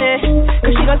morning.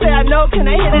 Cause she gon' say I know. Can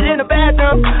I hit it in the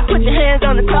bathroom? Put your hands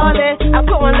on the toilet. I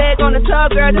put one leg on the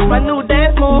tub, girl. This my new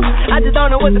dance move. I just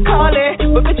don't know what to call it.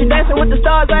 But bitch, you dancing with the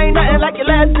stars. I ain't nothing like your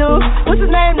last dude. What's his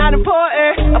name? Not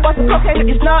important. I bought some cocaine if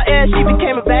you snorting. She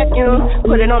became a vacuum.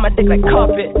 Put it on my dick like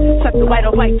carpet. Suck the white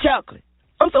on white chocolate.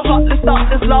 I'm so heartless,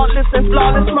 thoughtless, lawless, and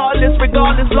flawless, smallest,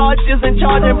 regardless, largest, in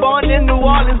charge and born in New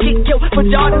Orleans. Get killed for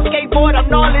Jordan, skateboard, I'm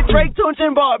gnarly, Drake, Tunch,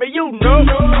 and Barbie, you know.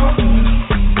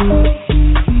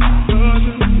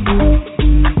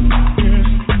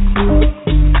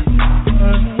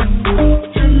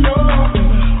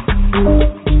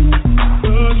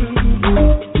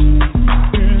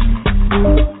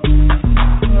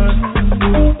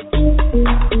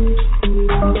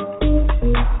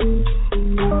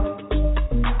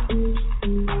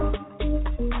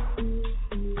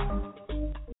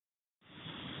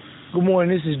 Good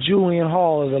morning, this is Julian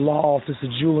Hall of the Law Office of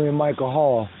Julian Michael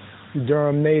Hall,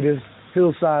 Durham native,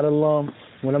 Hillside alum.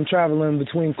 When I'm traveling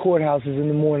between courthouses in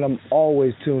the morning, I'm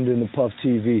always tuned in to Puff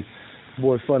TV.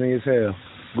 Boy, funny as hell.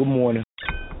 Good morning.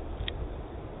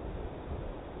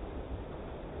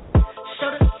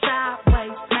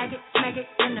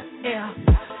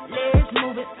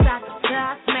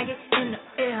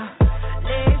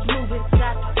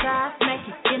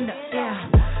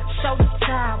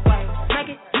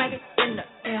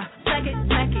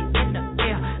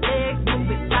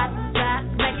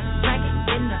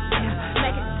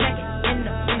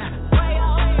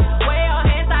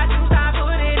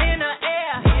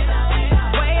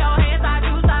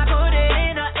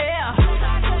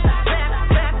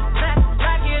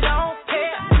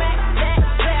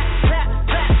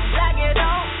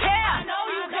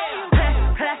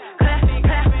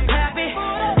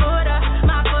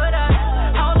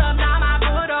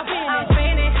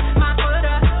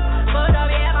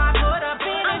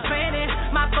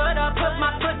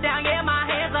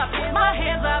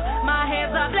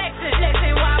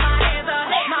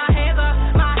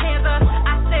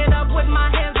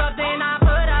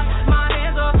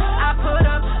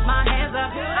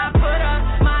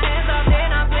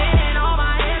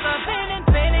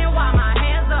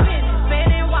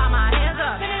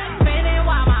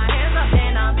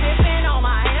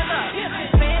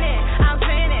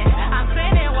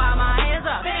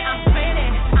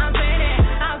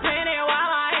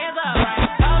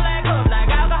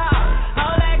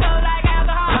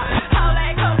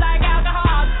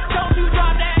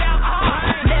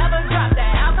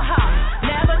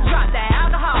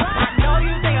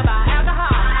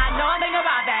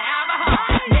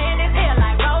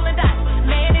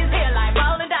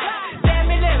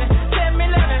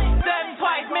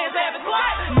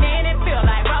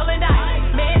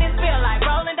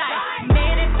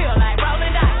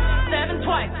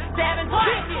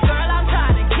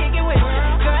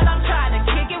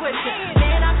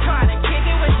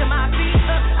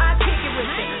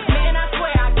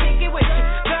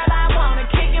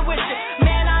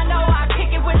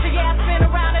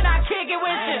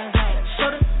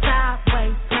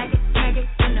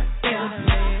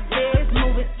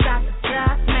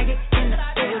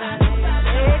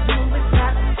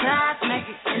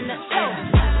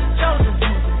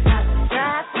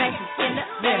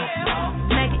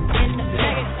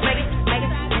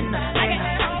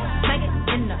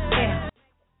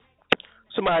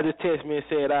 Somebody just texted me and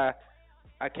said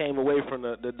I came away from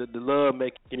the love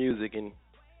making music and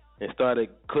started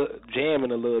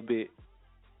jamming a little bit.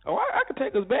 Oh, I can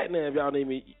take us back now if y'all need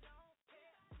me.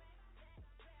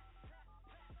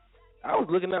 I was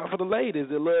looking out for the ladies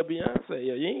that love Beyonce.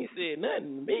 Yo, you ain't said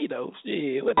nothing to me though.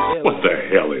 Shit, what the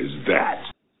hell is that?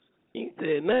 You ain't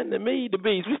said nothing to me. The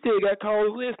Beats, we still got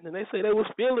callers listening. They say they was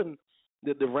feeling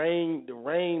the rain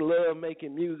love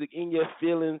making music in your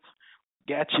feelings.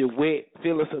 Got you wet,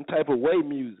 feeling some type of way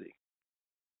music.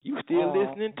 You still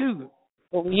listening too.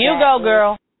 Well, you go,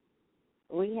 girl.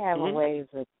 We have ways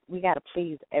that we got to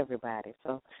please everybody.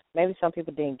 So maybe some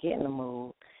people didn't get in the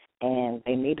mood and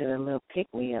they needed a little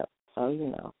pick-me-up. So,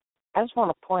 I just want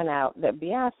to point out that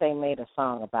Beyonce made a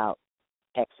song about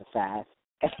exercise.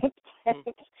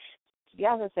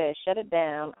 Beyonce said, shut it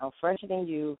down, I'm fresher than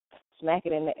you, smack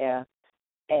it in the air,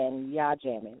 and y'all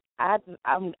jamming. I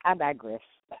digress.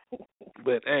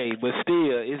 But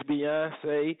still, it's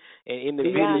Beyonce, and in the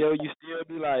video, you still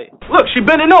be like, look, she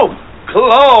bending over.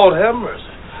 Lord have mercy.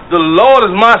 The Lord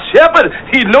is my shepherd.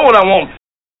 He know what I want.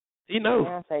 He knows.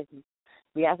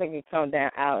 Beyonce can come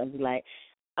down out and be like,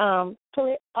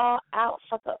 pull it all out,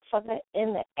 fuck it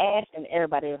in the ass, and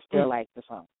everybody will still like the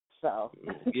song. so.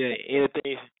 Yeah,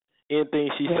 anything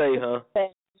she say, huh?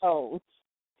 Oh.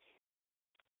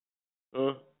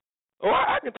 Oh,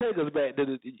 I can take us back to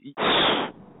the.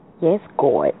 Yes,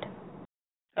 God.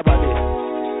 How about this?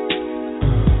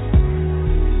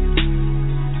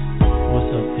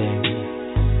 What's up, baby?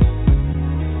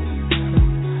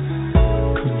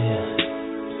 Come here.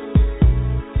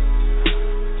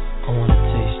 I wanna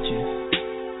taste you.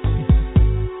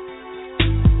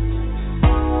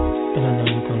 And I know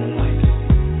you're gonna like it.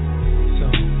 So,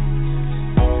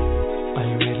 are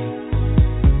you ready?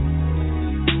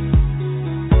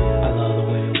 I love the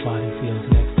way your body feels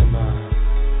next to mine.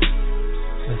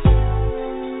 Listen,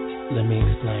 let me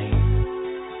explain.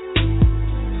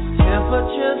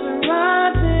 Temperatures are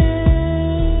rising,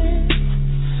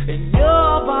 and your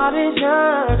body's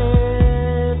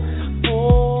yearning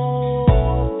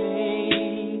for me.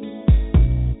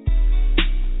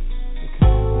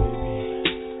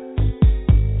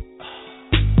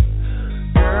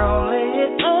 Girl, lay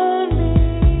it on me.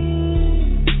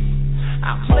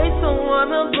 I'll place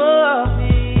someone above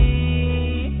me.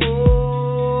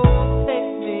 Oh,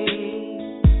 take me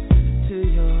to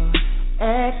your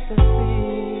ecstasy.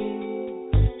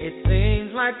 It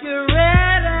seems like you're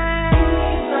ready.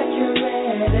 Seems like you're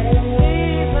ready.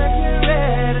 Seems like you're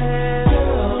ready.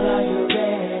 Girl, are you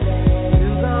ready to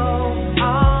go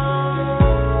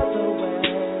all the way?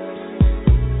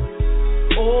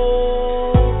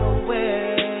 All the way.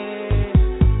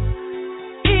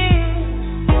 It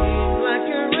seems like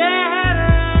you're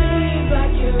ready. Seems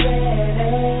like you're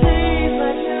ready. Seems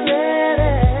like you're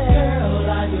ready. Girl,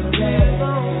 are you ready?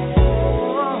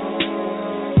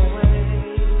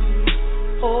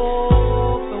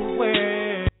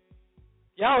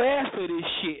 Y'all asked for this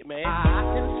shit, man. I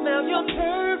can smell your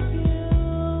perfume.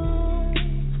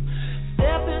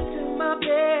 Step into my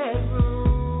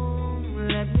bedroom.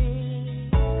 Let me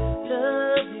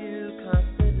love you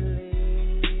constantly.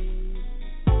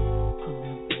 Come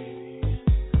here, baby.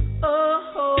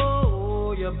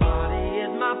 Oh, your body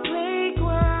is my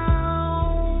playground.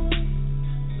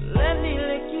 Let me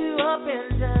lick you up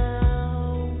and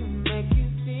down. Make you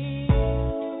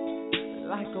feel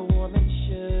like a woman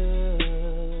should.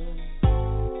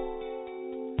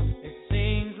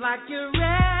 Like you're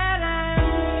ready.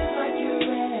 Seems like you're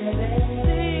ready.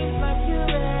 Seems like you're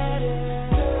ready.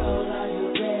 Girl, are you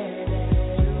ready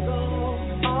to go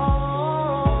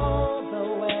all the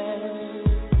way?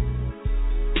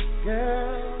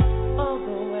 Girl, all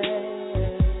the way.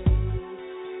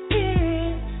 It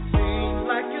seems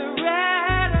like you're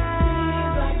ready.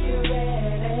 Seems like you're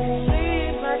ready.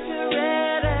 Seems like you're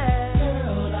ready.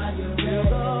 Girl, are you ready to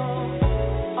go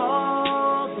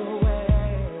all the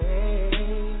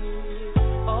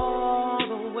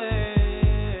way?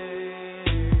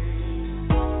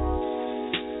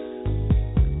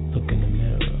 Look in the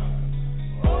mirror.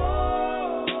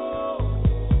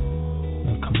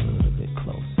 Now come a little bit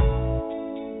closer.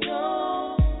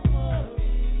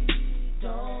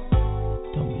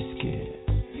 Don't be scared.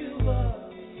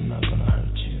 I'm not gonna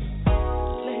hurt you.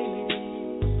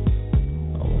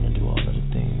 I wanna do all of the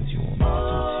things you want me to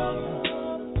do to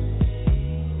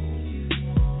you.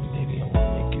 And baby, I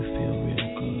wanna make you feel real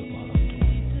good while I'm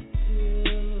doing it.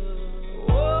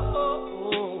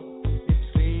 It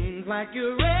seems like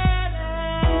you're ready.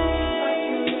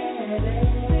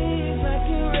 Seems like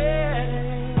you're ready.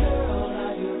 Girl,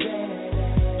 are you ready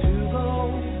to go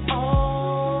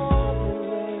all the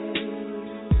way?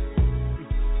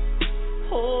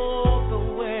 All the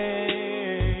way.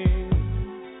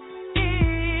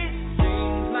 It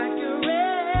seems like you're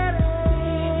ready.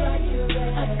 Seems like you're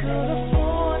ready. I could have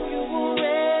sworn you were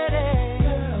ready.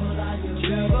 Girl, are you ready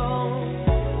to go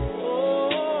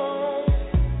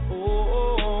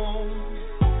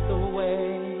the way?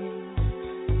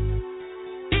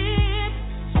 It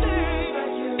seems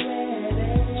like you're ready.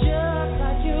 Just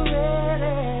like you're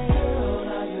ready. Girl,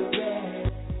 are you ready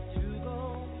to go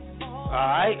All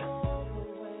right.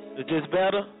 Is this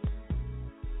better?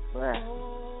 Bruh.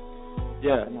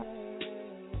 Yeah.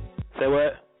 Say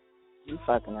what? You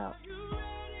fucking out.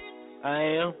 I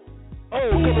am. Oh,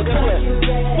 come on, guess what?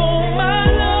 For my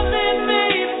loving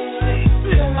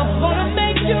baby, I'm gonna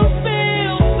make you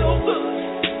feel so good.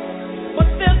 But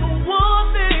there's one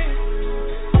thing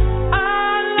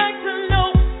I'd like to know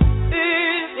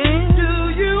is, do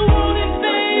you want it,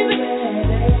 baby?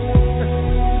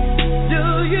 Do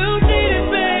you need it,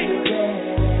 baby?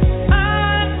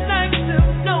 I'd like to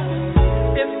know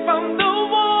if I'm the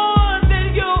one that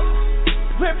you're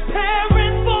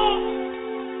preparing for.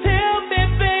 Tell me,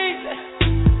 baby,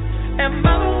 am I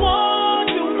the one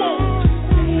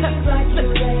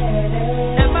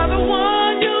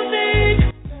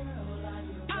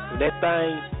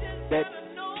that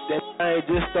thing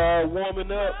just started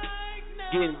warming up,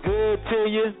 getting good to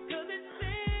you.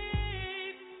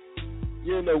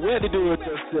 You don't know where to do it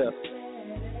yourself.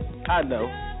 I know.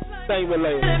 Sing with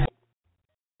later.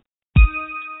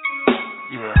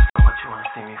 Yeah, what you wanna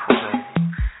see me for, baby?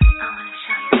 I wanna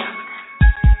show you something.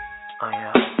 Oh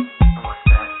yeah? What's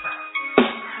that?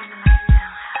 Turn the lights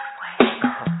down halfway.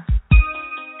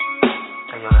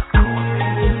 Hey yo, that's cool,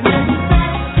 baby.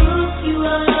 Stroke you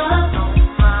up.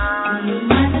 Do you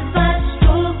mind if I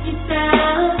stroke you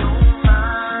down?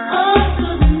 All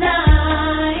through the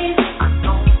night. I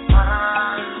don't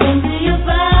mind. Into your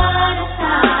body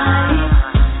tight.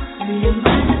 Do you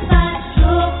mind if I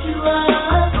stroke you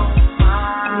up? Do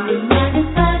you mind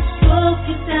if I stroke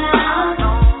you down?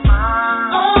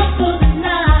 All through the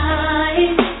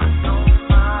night.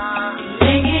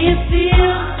 Making you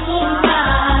feel so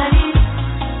right.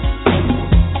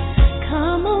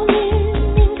 Come on in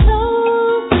and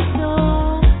close the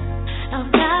door. I've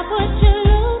got what you're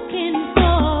looking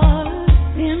for.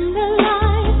 Dim the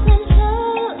lights and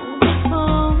turn the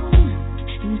phone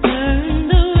and turn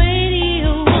the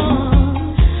radio on.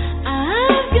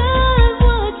 I've got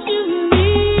what you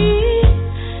need.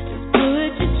 Just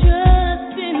put your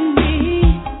trust in me,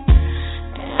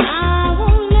 and I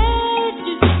won't let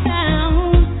you down.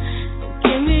 So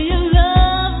give me your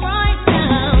love right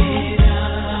now.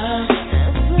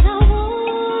 That's what I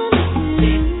want to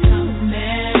do.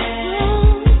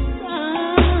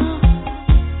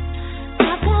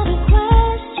 I've got a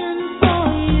question for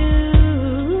you.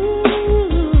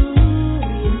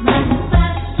 Do you mind if I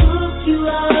stroke you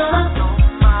up? Do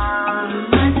you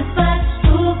mind if I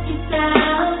stroke you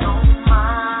down?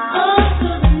 All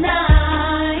through the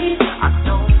night.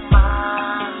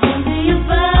 Into your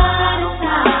body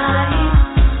tight.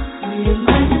 Do you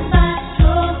mind if I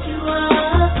stroke you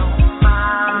up? Do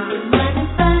you mind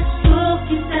if I stroke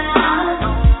you down?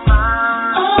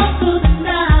 All through the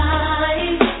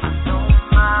night.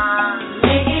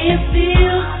 Making you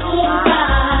feel so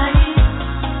right.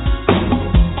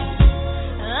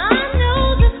 I know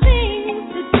the things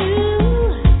to do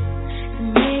to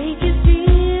make you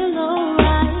feel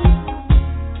alright.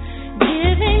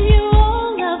 Giving you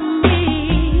all of me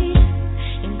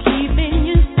and keeping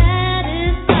you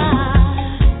satisfied.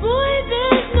 Boy,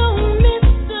 there's no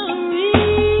mystery.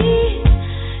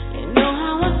 You know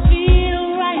how I feel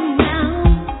right now.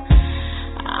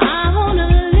 I wanna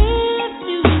lift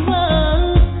you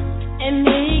up and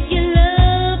make your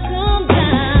love come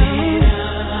down.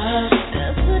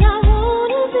 That's what I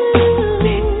wanna do.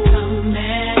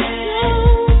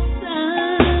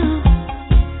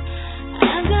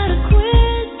 I've got a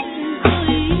question for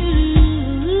you.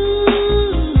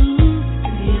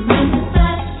 Do you mind if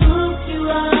I stroke you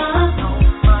up? Do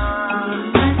you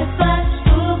mind if I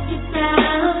stroke you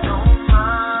down?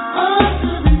 All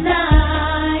through the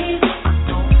night.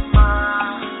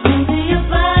 Into your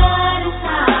body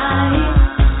tight.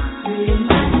 Do you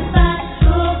mind if I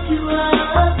stroke you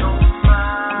up? Do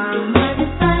you mind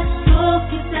if I stroke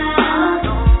you down?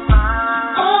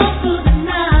 All through the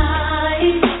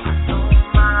night.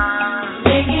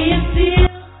 Making you feel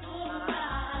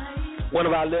One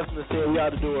of our listeners said we ought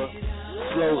to do a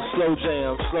slow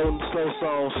jam, slow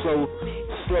song,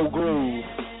 slow groove.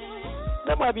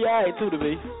 That might be alright too to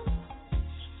me.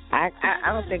 I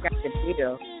don't think I can do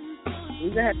though. We're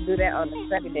gonna have to do that on the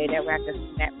second day. That way I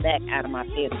can snap back out of my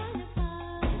feelings.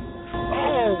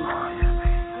 Oh.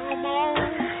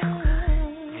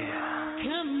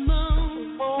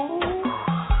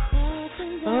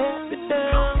 Up and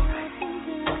down.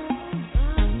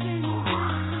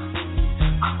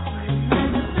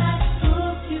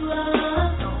 stroke you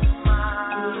up. Do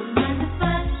you mind if I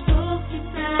stroke you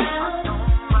down?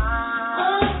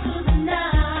 All through the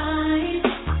night.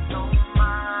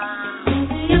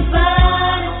 Into your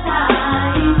body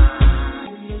tight.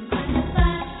 Do you mind if I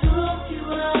stroke you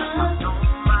up? Do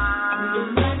you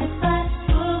mind if I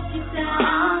stroke you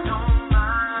down?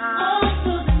 All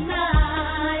through the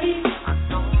night.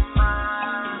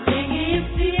 Making you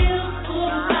feel so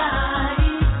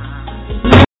right.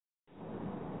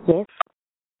 Yes.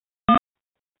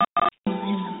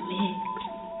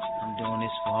 I'm doing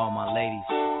this for all my ladies.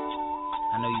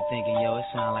 I know you thinking, yo, it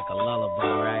sound like a lullaby,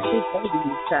 right? This baby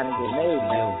is trying to get laid,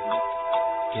 man.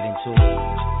 Get into it.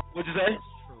 What'd you say?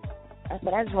 I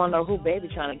said I just want to know who baby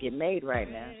trying to get made right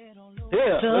now.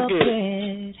 Yeah, let's get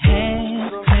it.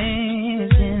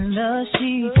 Hands in the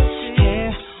sheets,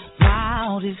 hair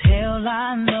wild as hell.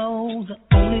 I know the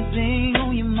only thing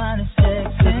on your mind is sex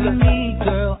and me,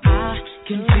 girl. I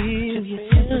can feel your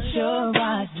temperature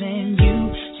rising. You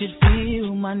should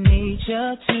feel my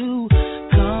nature too.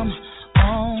 Come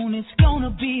on on, it's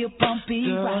gonna be a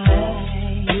bumpy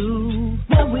ride. Do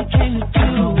what we came to do.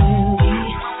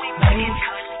 Make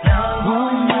love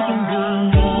all night,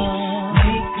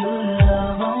 make good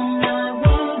love all night.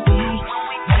 We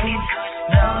make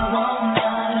love all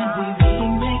night. We really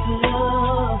make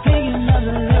love, be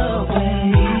another love way.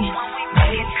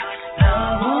 Make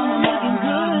love all night, making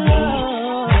good love,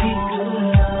 make good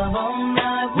love all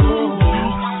night. We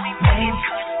make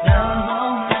love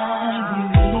all night. We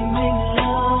really make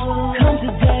love. Come to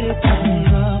daddy, turn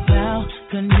it up now.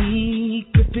 Balcony,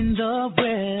 gripping the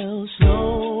rail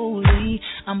slowly.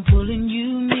 I'm pulling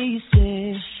you near,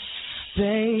 say,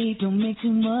 babe, don't make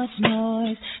too much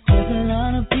noise. There's a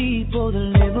lot of people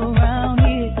that live around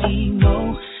here.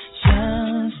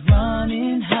 Emotions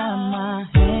running high, my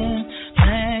hand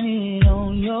planted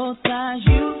on your thighs.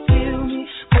 You feel me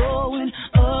going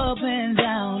up and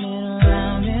down and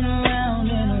around and around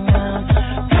and around.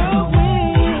 Girl,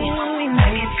 we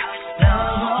make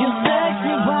love, your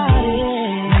sexy body,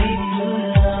 making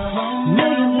love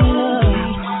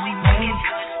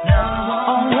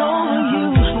all over you,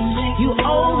 you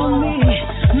over me,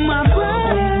 my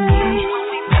body.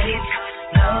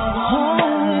 Oh,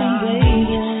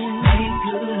 baby,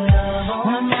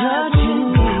 when I touch you,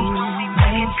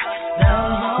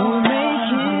 we're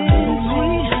making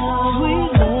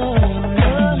sweet love.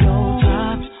 Your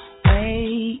top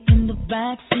way in the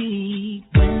backseat,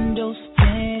 windows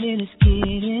tinted, it's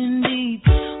getting deep.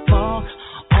 Walk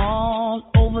all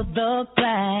over the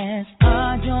glass.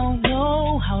 I don't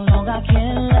know how long I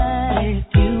can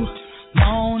last. You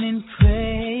moaning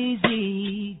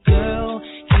crazy, girl,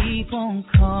 keep on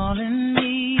calling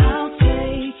me. I'll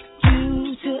take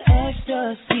you to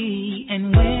ecstasy,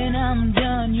 and when I'm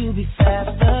done, you'll be fast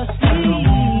asleep.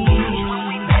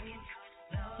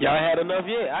 Y'all had enough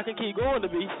yet? I can keep going to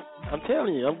be. I'm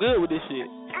telling you, I'm good with this shit.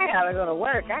 I gotta go to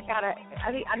work.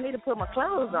 I need to put my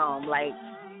clothes on. Like,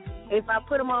 if I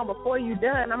put them on before you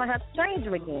done, I'm gonna have to change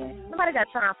them again. Nobody got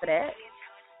time for that.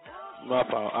 My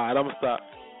fault. All right, I'm gonna stop.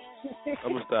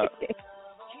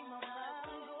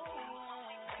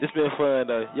 It's been fun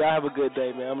though. Y'all have a good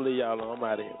day, man. I'm gonna leave y'all alone. I'm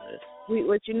out of here, man.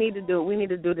 What you need to do? We need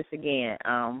to do this again.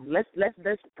 Let's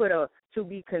put a to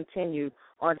be continued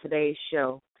on today's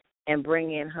show and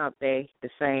bring in Hump Day the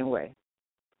same way.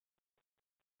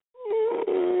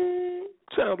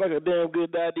 Sounds like a damn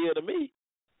good idea to me.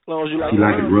 As long as you like. You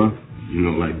like it rough,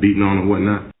 like beating on or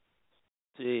whatnot.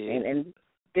 Yeah. And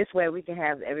this way we can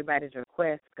have everybody's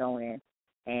requests go in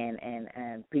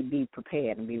and be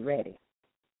prepared and be ready.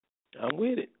 I'm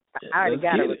with it. I already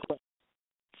got a request.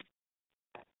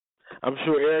 I'm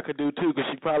sure Erica do too, because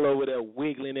she probably over there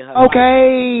wiggling in her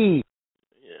Okay. life.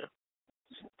 Yeah.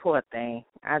 Poor thing.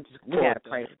 We gotta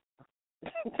pray.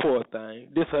 Poor thing.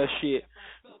 This her shit.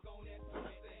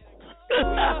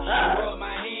 Rub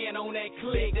my hand on that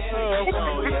click. I'm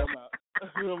out.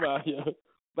 I'm out, yo.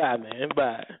 Bye, man.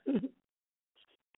 Bye.